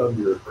children of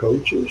your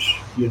coaches,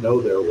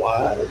 their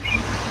wives,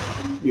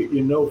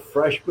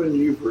 freshmen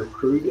you've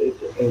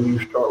recruited, and you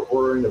start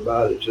worrying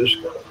about, is this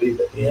going to be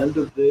the end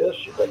of this?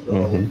 Are they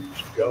going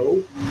to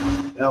go?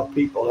 Now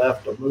people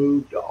have to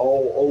move to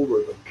all over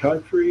the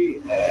country,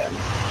 and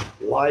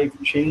life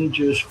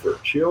changes for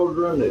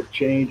children. It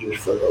changes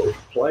for those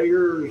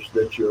players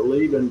that you're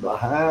leaving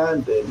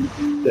behind and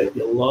that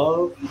you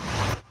love.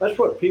 That's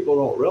what people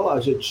don't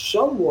realize. It's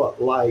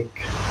somewhat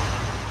like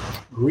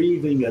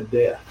grieving a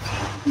death.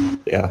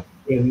 Yeah.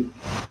 When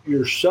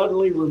you're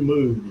suddenly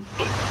removed,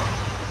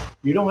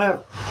 you don't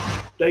have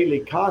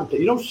daily contact.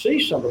 You don't see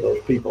some of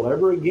those people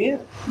ever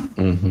again.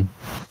 Mm-hmm.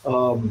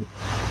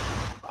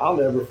 I'll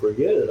never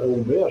forget it.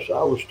 Ole Miss,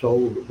 I was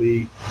told to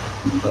be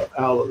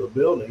out of the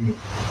building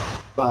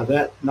by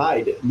that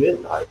night at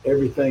midnight,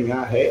 everything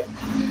I had.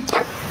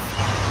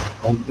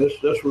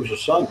 This was a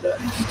Sunday.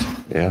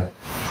 Yeah.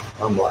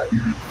 I'm like,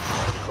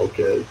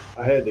 okay.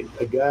 I had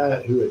a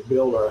guy who had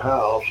built our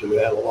house who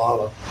had a lot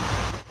of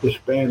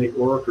Hispanic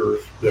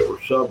workers that were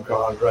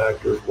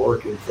subcontractors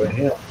working for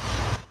him.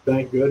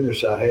 Thank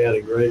goodness I had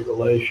a great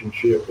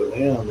relationship with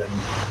him, and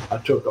I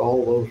took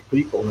all those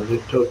people, and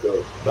it took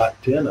about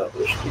 10 of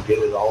us to get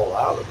it all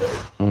out of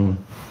there. Mm.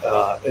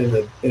 And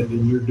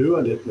then you're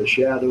doing it in the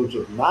shadows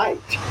of night.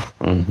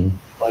 Mm-hmm.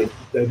 Like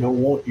they don't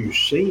want you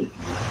seen.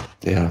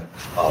 Yeah.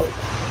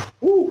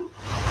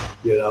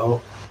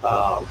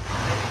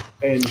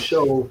 And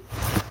so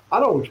I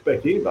don't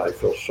expect anybody to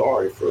feel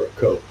sorry for a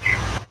coach.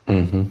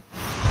 Mm-hmm.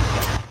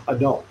 I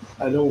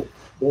don't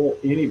want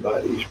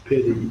anybody's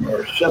pity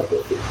or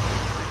sympathy.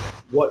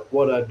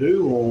 What I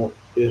do want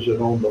is that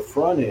on the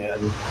front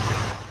end,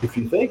 if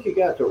you think you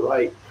got the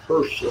right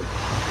person,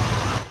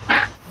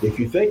 if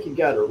you think you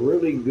got a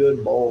really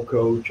good ball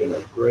coach and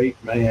a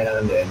great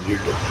man, and you're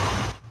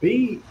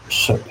be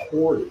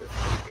supportive,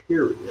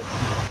 period.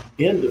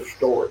 End of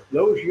story.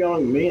 Those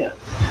young men,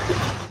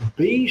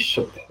 be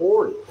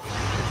supportive.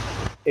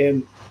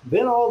 And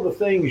then all the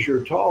things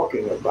you're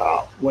talking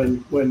about,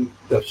 when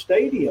the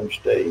stadium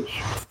stays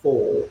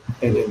full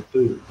and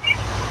enthused,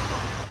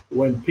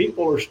 when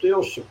people are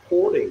still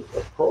supporting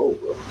the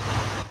program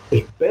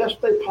as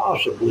best they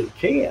possibly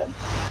can,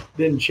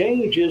 then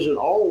change isn't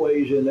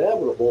always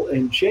inevitable.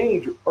 And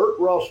change, Ert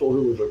Russell,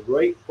 who was a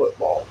great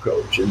football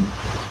coach and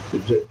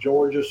was at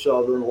Georgia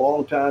Southern,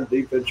 longtime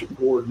defensive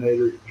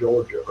coordinator at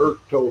Georgia, Ert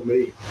told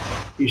me,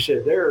 he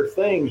said, there are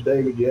things,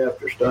 David, you have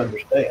to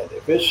understand.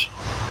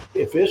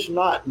 If it's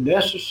not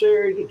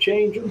necessary to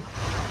change them,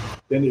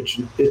 then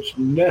it's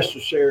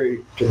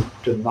necessary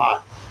to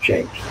not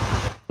change them.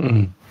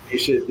 Mm-hmm. He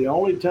said, the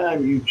only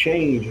time you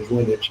change is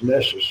when it's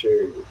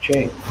necessary to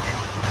change.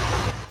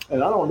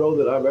 And I don't know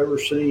that I've ever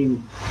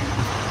seen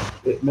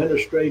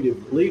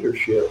administrative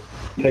leadership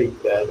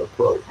take that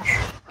approach.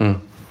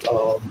 And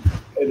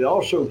it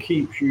also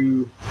keeps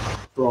you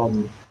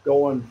from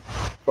going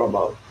from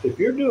if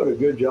you're doing a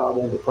good job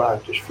on the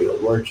practice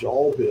field, where it's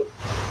all built,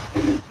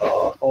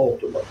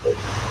 ultimately,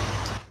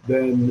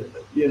 then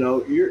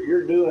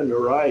you're doing the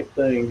right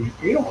thing.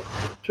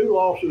 2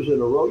 losses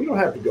in a row, you don't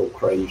have to go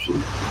crazy.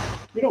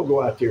 You don't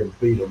go out there and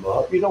beat them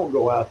up. You don't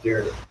go out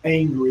there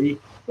angry. You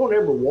don't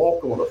ever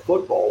walk on a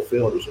football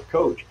field as a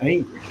coach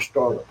angry to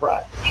start a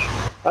practice.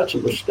 That's a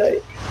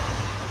mistake.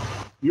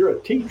 You're a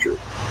teacher.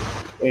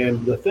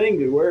 And the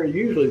thing where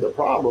usually the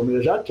problem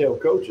is, I tell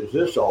coaches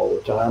this all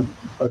the time,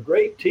 a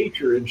great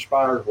teacher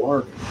inspires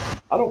learning.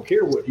 I don't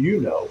care what you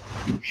know.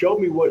 Show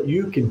me what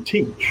you can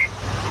teach.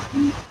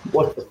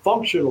 What the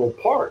functional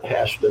part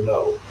has to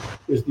know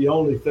is the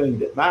only thing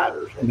that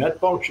matters. And that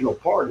functional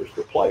part is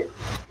the player,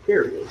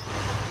 period.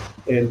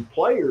 And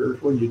players,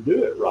 when you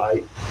do it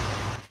right,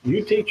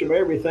 you teach them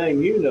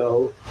everything you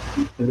know,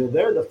 and then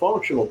they're the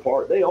functional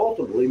part. They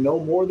ultimately know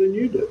more than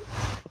you do.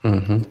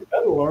 Mm-hmm. You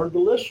got to learn to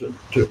listen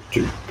to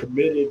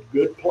committed,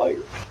 good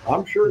players.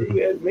 I'm sure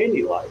you had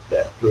many like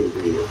that through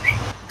the years.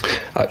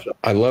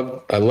 I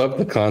love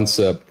the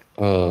concept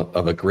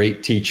of a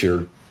great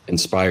teacher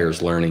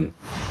inspires learning.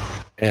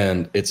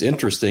 And it's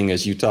interesting,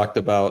 as you talked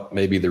about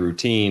maybe the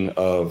routine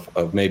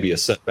of maybe a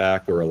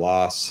setback or a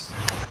loss.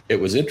 It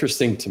was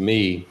interesting to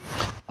me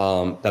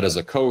that as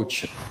a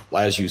coach,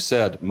 as you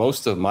said,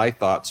 most of my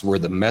thoughts were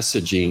the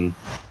messaging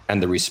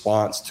and the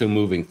response to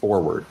moving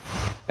forward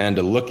and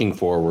to looking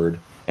forward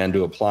and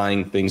to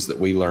applying things that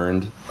we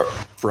learned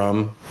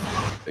from,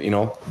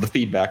 the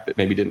feedback that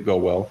maybe didn't go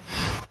well,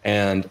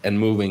 and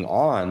moving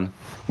on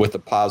with a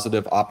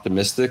positive,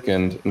 optimistic,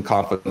 and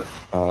confident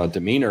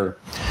demeanor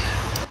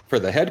for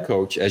the head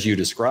coach, as you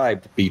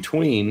described,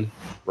 between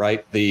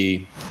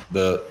the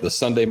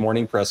Sunday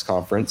morning press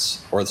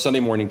conference or the Sunday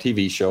morning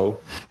TV show,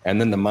 and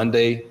then the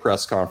Monday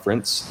press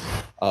conference,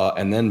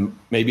 and then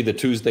maybe the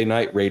Tuesday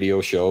night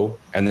radio show,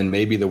 and then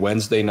maybe the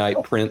Wednesday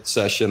night print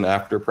session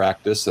after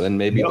practice, and then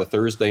maybe the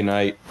Thursday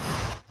night.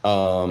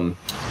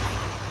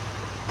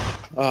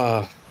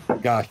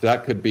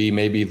 That could be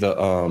maybe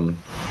the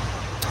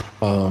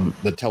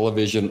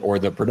television or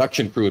the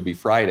production crew would be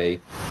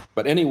Friday.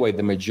 But anyway,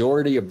 the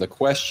majority of the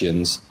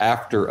questions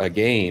after a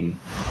game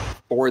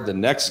or the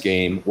next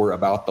game were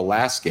about the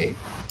last game.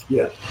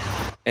 Yes.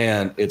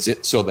 And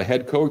so the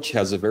head coach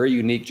has a very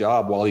unique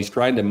job while he's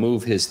trying to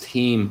move his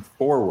team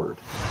forward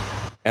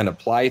and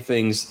apply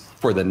things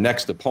for the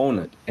next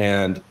opponent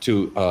and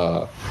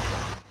to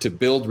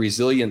build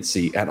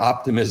resiliency and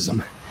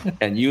optimism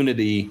and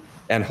unity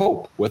and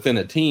hope within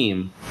a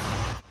team.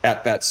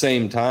 At that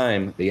same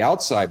time, the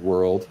outside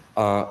world,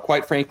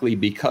 quite frankly,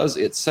 because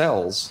it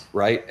sells,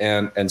 right?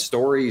 And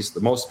stories,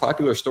 the most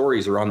popular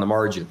stories are on the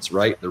margins,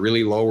 right? The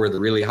really low or the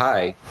really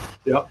high.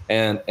 Yep.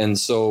 And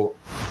so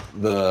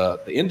the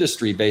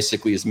industry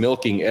basically is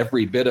milking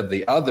every bit of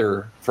the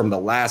other from the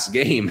last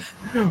game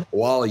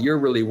while you're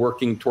really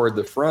working toward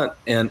the front.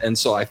 And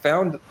so I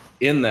found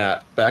in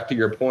that, back to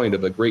your point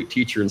of a great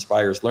teacher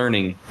inspires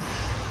learning,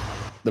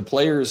 the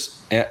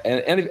players and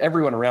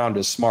everyone around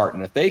is smart.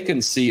 And if they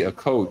can see a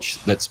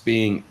coach that's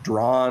being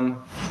drawn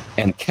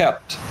and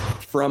kept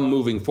from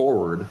moving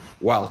forward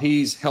while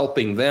he's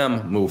helping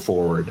them move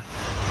forward,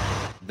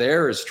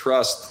 there is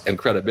trust and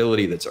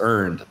credibility that's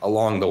earned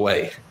along the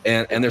way.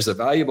 And there's a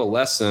valuable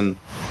lesson,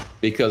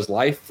 because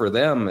life for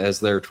them as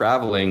they're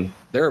traveling,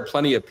 there are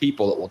plenty of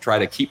people that will try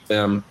to keep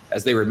them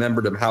as they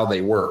remembered them how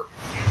they were.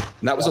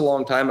 And that was a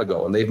long time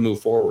ago, and they've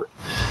moved forward.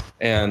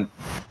 And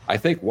I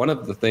think one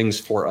of the things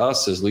for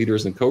us as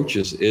leaders and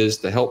coaches is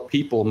to help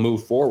people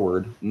move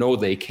forward, know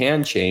they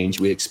can change.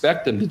 We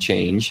expect them to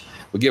change.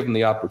 We give them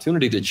the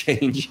opportunity to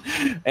change,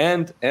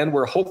 and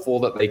we're hopeful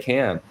that they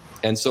can.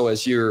 And so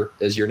as you're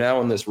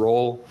now in this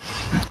role,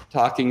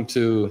 talking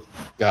to,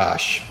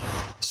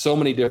 so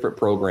many different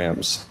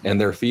programs, and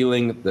they're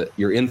feeling that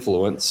your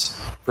influence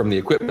from the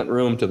equipment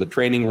room to the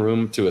training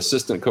room to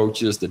assistant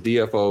coaches to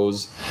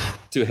DFOs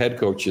to head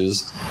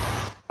coaches,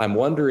 I'm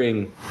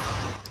wondering,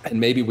 and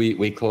maybe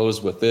we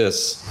close with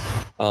this,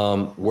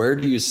 where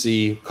do you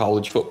see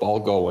college football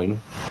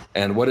going,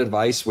 and what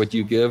advice would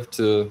you give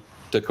to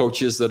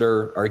coaches that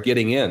are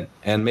getting in,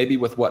 and maybe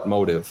with what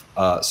motive?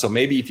 So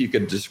maybe if you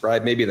could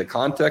describe maybe the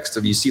context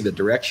of you see the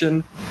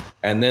direction,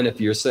 and then if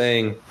you're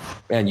saying,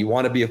 man, you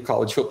want to be a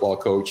college football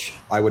coach,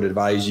 I would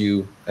advise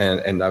you,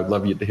 and I would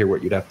love you to hear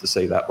what you'd have to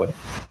say that way.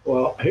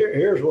 Well,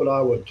 here's what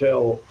I would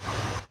tell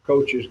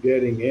coaches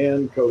getting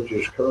in,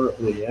 coaches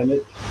currently in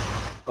it.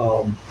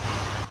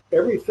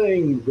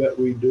 Everything that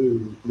we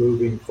do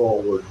moving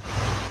forward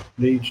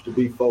needs to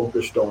be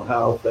focused on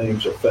how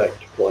things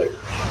affect players.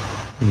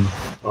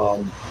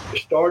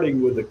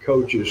 Starting with the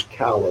coach's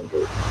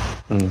calendar.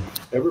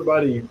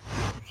 Everybody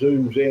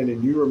zooms in,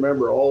 and you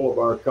remember all of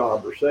our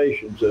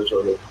conversations as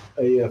an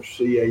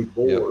AFCA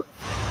board.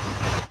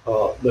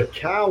 Yep. The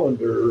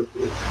calendar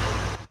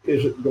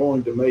isn't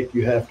going to make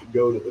you have to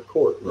go to the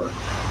courtroom.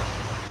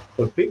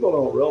 What people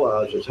don't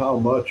realize is how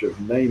much of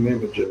name,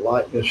 image, and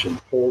likeness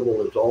and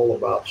portal is all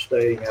about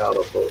staying out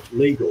of those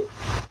legal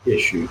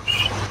issues.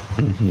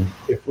 Mm-hmm.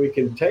 If we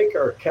can take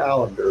our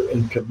calendar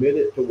and commit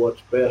it to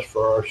what's best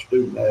for our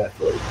student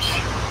athletes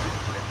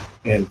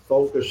and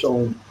focus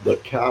on the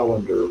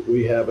calendar,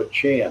 we have a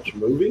chance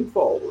moving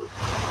forward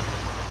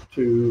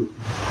to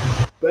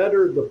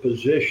better the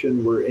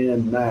position we're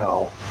in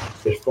now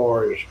as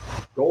far as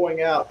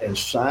going out and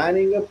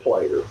signing a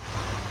player,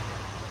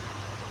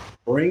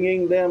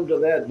 bringing them to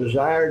that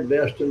desired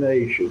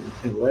destination,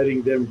 and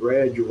letting them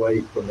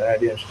graduate from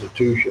that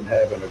institution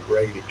having a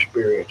great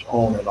experience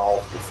on and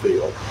off the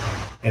field.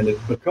 And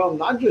it's become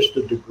not just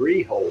a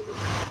degree holder,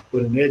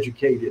 but an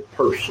educated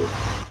person.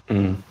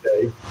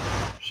 Okay?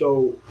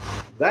 So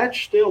that's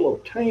still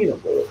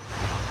obtainable,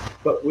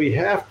 but we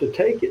have to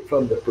take it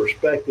from the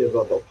perspective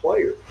of a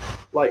player.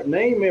 Like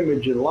name,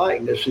 image, and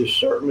likeness is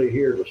certainly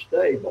here to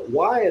stay, but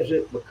why has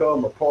it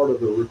become a part of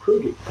the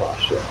recruiting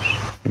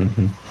process?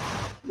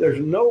 There's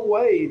no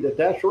way that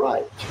that's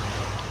right.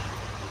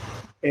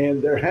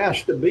 And there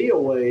has to be a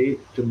way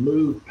to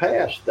move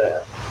past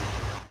that.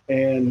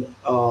 And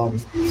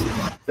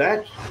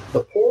that's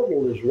the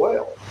portal as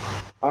well.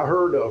 I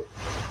heard a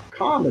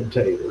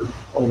commentator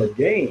on a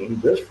game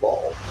this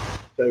fall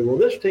say, well,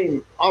 this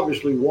team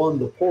obviously won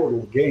the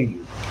portal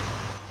game.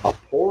 A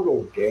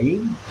portal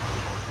game?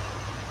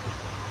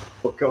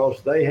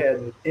 Because they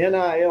had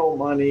NIL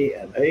money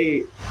and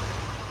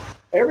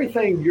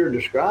everything you're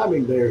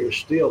describing there is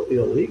still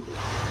illegal.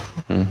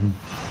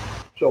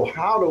 So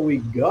how do we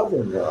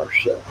govern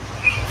ourselves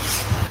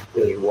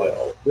as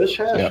well? This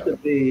has to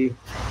be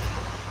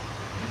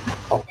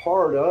a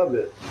part of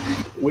it.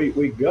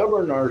 We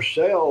govern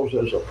ourselves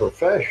as a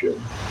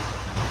profession.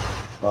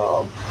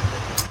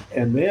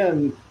 And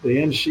then the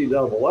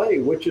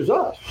NCAA, which is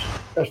us.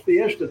 That's the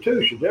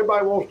institutions.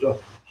 Everybody wants to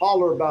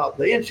holler about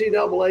the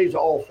NCAA is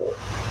awful.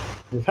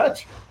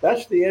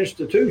 That's the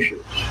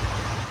institutions.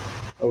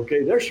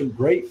 Okay, there's some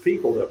great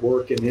people that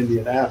work in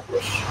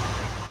Indianapolis.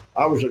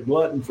 I was a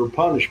glutton for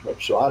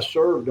punishment, so I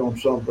served on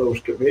some of those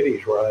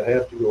committees where I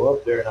have to go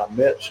up there, and I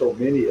met so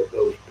many of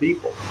those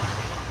people.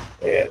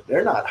 And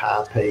they're not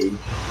high-paid,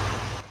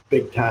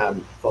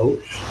 big-time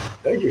folks.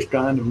 They're just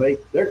trying to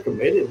they're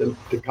committed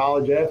to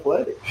college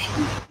athletics.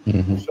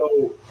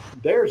 So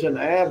there's an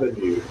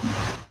avenue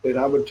that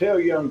I would tell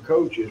young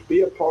coaches,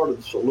 be a part of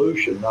the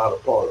solution, not a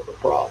part of the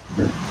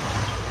problem.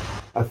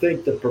 I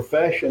think the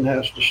profession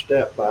has to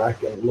step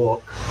back and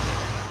look.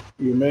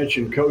 You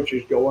mentioned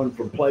coaches going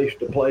from place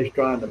to place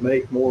trying to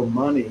make more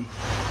money.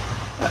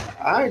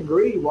 I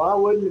agree. Why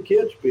wouldn't the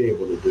kids be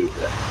able to do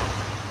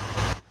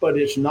that? But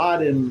it's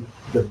not in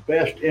the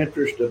best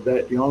interest of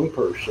that young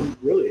person. It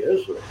really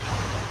isn't.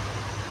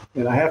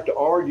 And I have to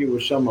argue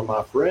with some of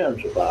my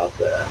friends about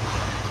that.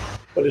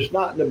 But it's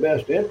not in the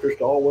best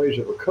interest always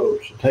of a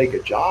coach to take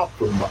a job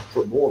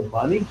for more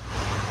money.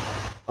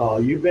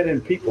 You've been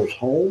in people's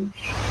homes.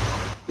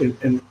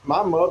 And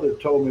my mother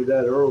told me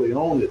that early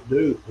on at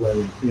Duke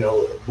when,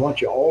 a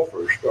bunch of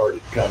offers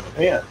started coming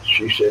in.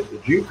 She said,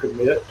 did you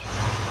commit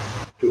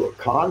to a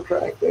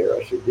contract there?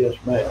 I said, yes,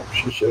 ma'am.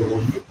 She said,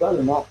 well, you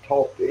better not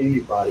talk to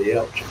anybody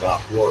else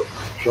about work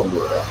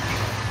somewhere else.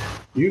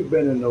 You've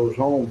been in those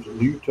homes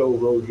and you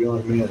told those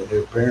young men and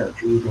their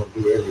parents you were going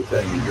to do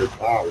everything in your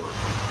power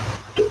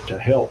to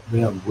help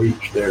them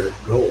reach their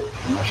goals.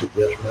 And I said,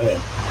 yes,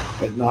 ma'am.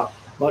 And not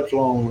much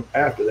long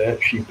after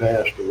that, she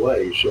passed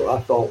away. So I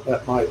thought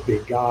that might be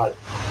God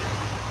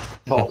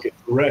talking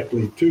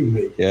directly to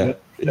me.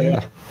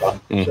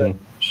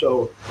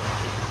 So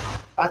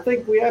I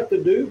think we have to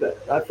do that.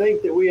 I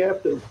think that we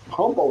have to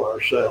humble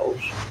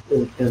ourselves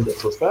in the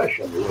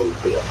profession a little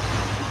bit.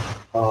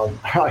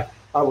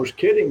 I was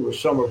kidding with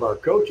some of our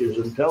coaches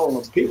and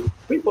telling them,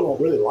 people don't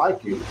really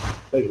like you.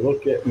 They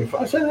look at me.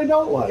 I say they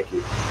don't like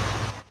you.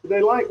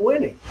 They like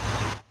winning.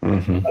 I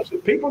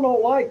said, people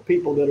don't like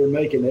people that are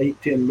making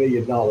 $8-10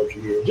 million a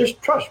year. Just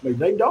trust me,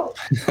 they don't.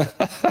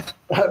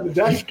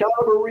 That's kind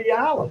of a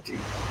reality.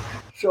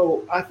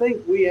 So I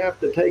think we have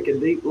to take a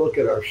deep look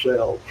at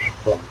ourselves,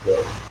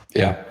 Bronco.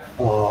 Yeah.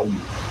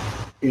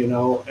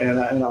 And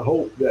I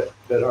hope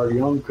that our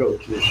young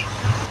coaches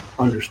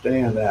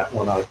understand that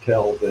when I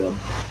tell them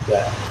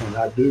that, and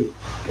I do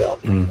tell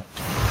them.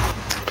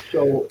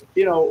 So,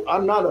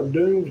 I'm not a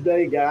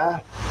doomsday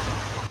guy.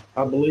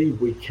 I believe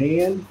we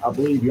can. I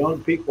believe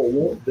young people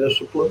want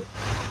discipline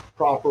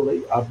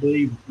properly. I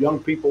believe young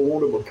people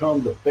want to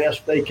become the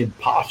best they can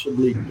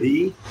possibly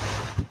be.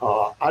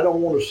 I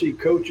don't want to see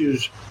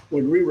coaches,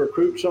 when we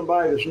recruit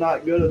somebody that's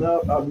not good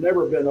enough, I've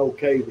never been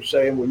okay with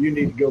saying, well, you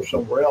need to go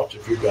somewhere else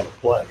if you're going to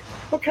play.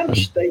 What kind of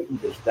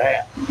statement is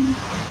that?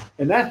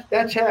 And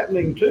that's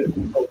happening too.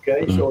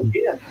 Okay, so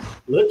again,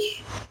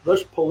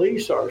 let's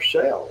police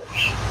ourselves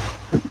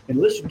and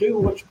let's do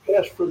what's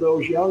best for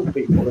those young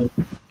people. And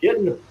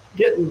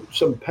getting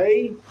some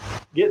pay,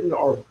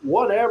 or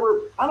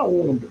whatever. I don't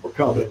want them to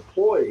become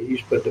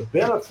employees, but to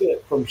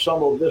benefit from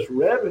some of this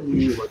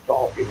revenue we're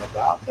talking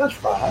about, that's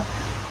fine.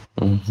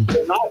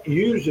 But not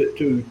use it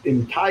to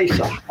entice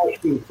a high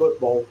school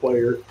football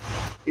player.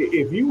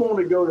 If you want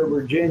to go to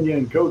Virginia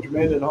and Coach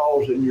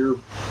Mendenhall's in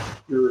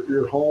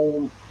your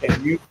home,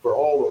 and you, for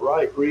all the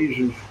right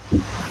reasons,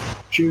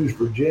 choose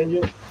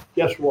Virginia,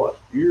 guess what?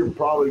 You're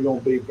probably going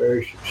to be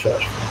very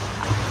successful.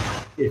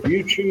 If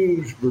you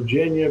choose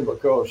Virginia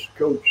because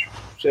Coach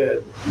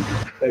said,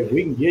 hey,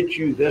 we can get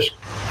you this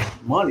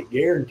money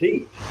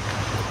guaranteed,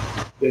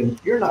 then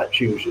you're not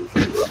choosing for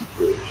the right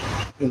reasons.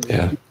 And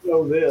Yeah. you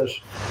know this,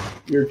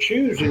 you're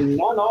choosing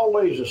not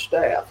always a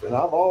staff, and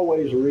I've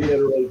always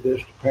reiterated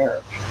this to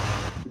parents.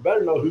 You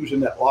better know who's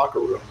in that locker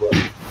room,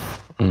 brother.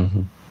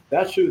 Mm-hmm.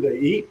 That's who they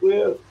eat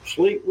with,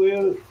 sleep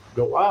with,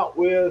 go out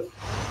with.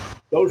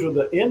 Those are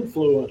the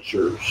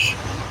influencers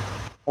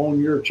on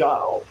your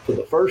child. For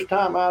the first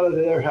time out of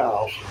their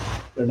house,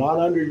 they're not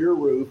under your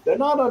roof. They're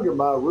not under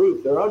my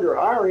roof. They're under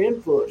our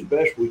influence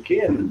best we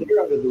can, but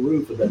they're under the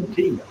roof of them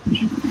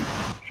teammates.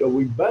 So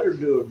we better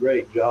do a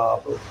great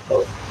job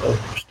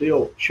of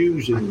still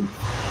choosing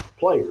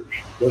players.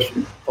 Let's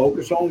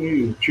focus on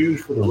you.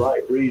 Choose for the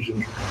right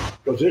reasons,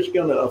 because it's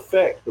going to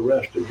affect the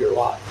rest of your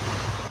life.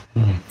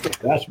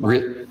 That's my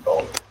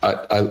goal.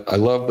 I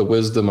love the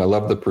wisdom. I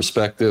love the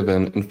perspective.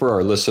 And for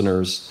our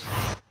listeners,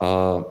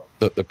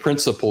 the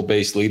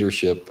principle-based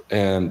leadership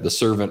and the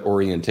servant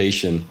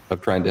orientation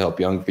of trying to help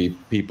young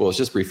people is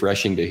just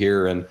refreshing to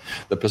hear. And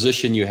the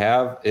position you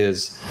have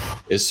is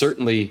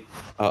certainly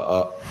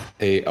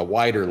a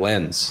wider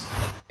lens.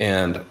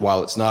 And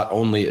while it's not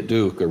only at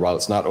Duke, or while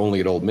it's not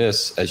only at Ole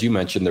Miss, as you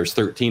mentioned, there's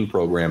 13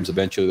 programs.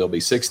 Eventually there'll be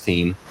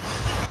 16.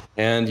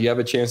 And you have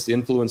a chance to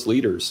influence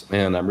leaders.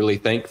 And I'm really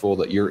thankful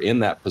that you're in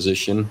that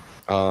position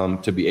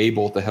to be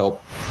able to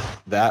help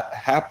that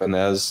happen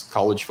as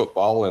college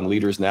football and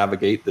leaders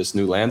navigate this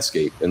new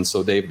landscape. And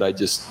so, David,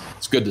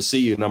 it's good to see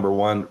you, number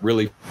one,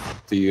 really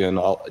to you. And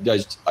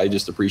I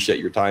just appreciate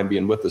your time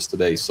being with us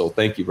today. So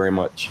thank you very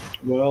much.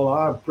 Well,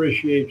 I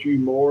appreciate you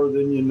more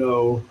than you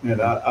know.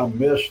 And I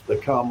miss the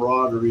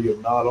camaraderie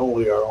of not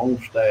only our own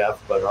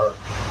staff, but our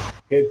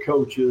head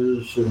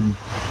coaches and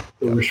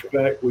the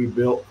respect we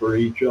built for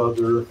each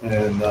other.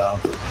 And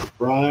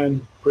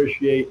Brian,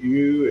 appreciate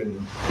you and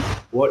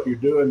what you're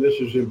doing. This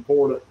is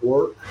important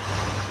work,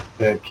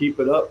 and keep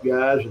it up,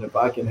 guys. And if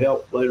I can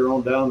help later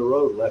on down the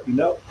road, let me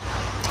know.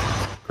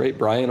 Great,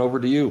 Brian, over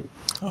to you.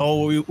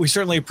 Oh, we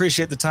certainly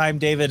appreciate the time,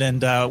 David,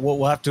 and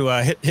we'll have to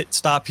hit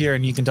stop here,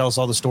 and you can tell us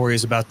all the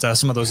stories about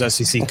some of those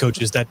SEC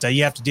coaches that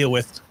you have to deal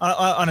with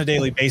on a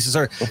daily basis.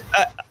 Or,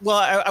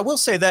 I will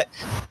say that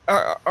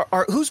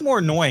who's more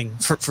annoying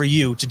for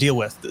you to deal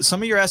with?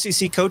 Some of your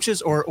SEC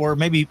coaches, or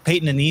maybe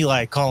Peyton and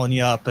Eli calling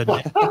you up and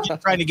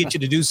trying to get you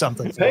to do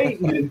something?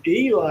 Peyton and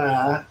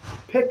Eli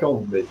pick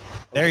on me.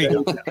 There you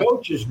go. The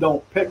coaches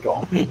don't pick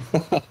on me.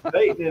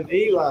 Peyton and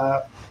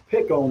Eli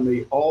pick on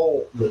me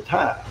all the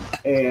time,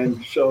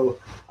 and so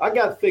I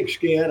got thick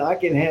skin. I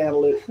can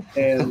handle it,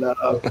 and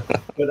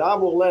but I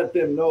will let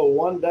them know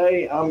one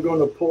day I'm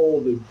going to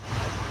pull the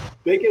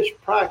biggest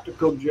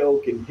practical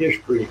joke in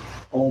history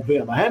on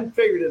them. I hadn't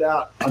figured it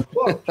out. I'm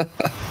close,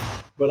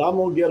 but I'm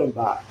going to get them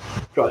back.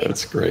 Trust me.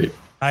 That's great.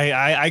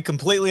 I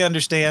completely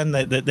understand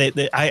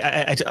that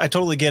I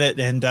totally get it,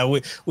 and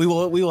we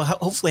will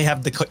hopefully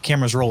have the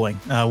cameras rolling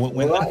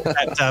when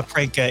that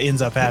prank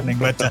ends up happening.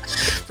 But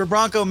for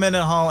Bronco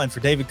Mendenhall and for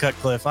David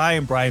Cutcliffe, I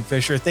am Brian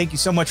Fisher. Thank you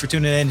so much for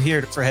tuning in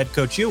here for Head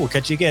Coach U. We'll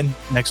catch you again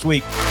next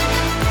week.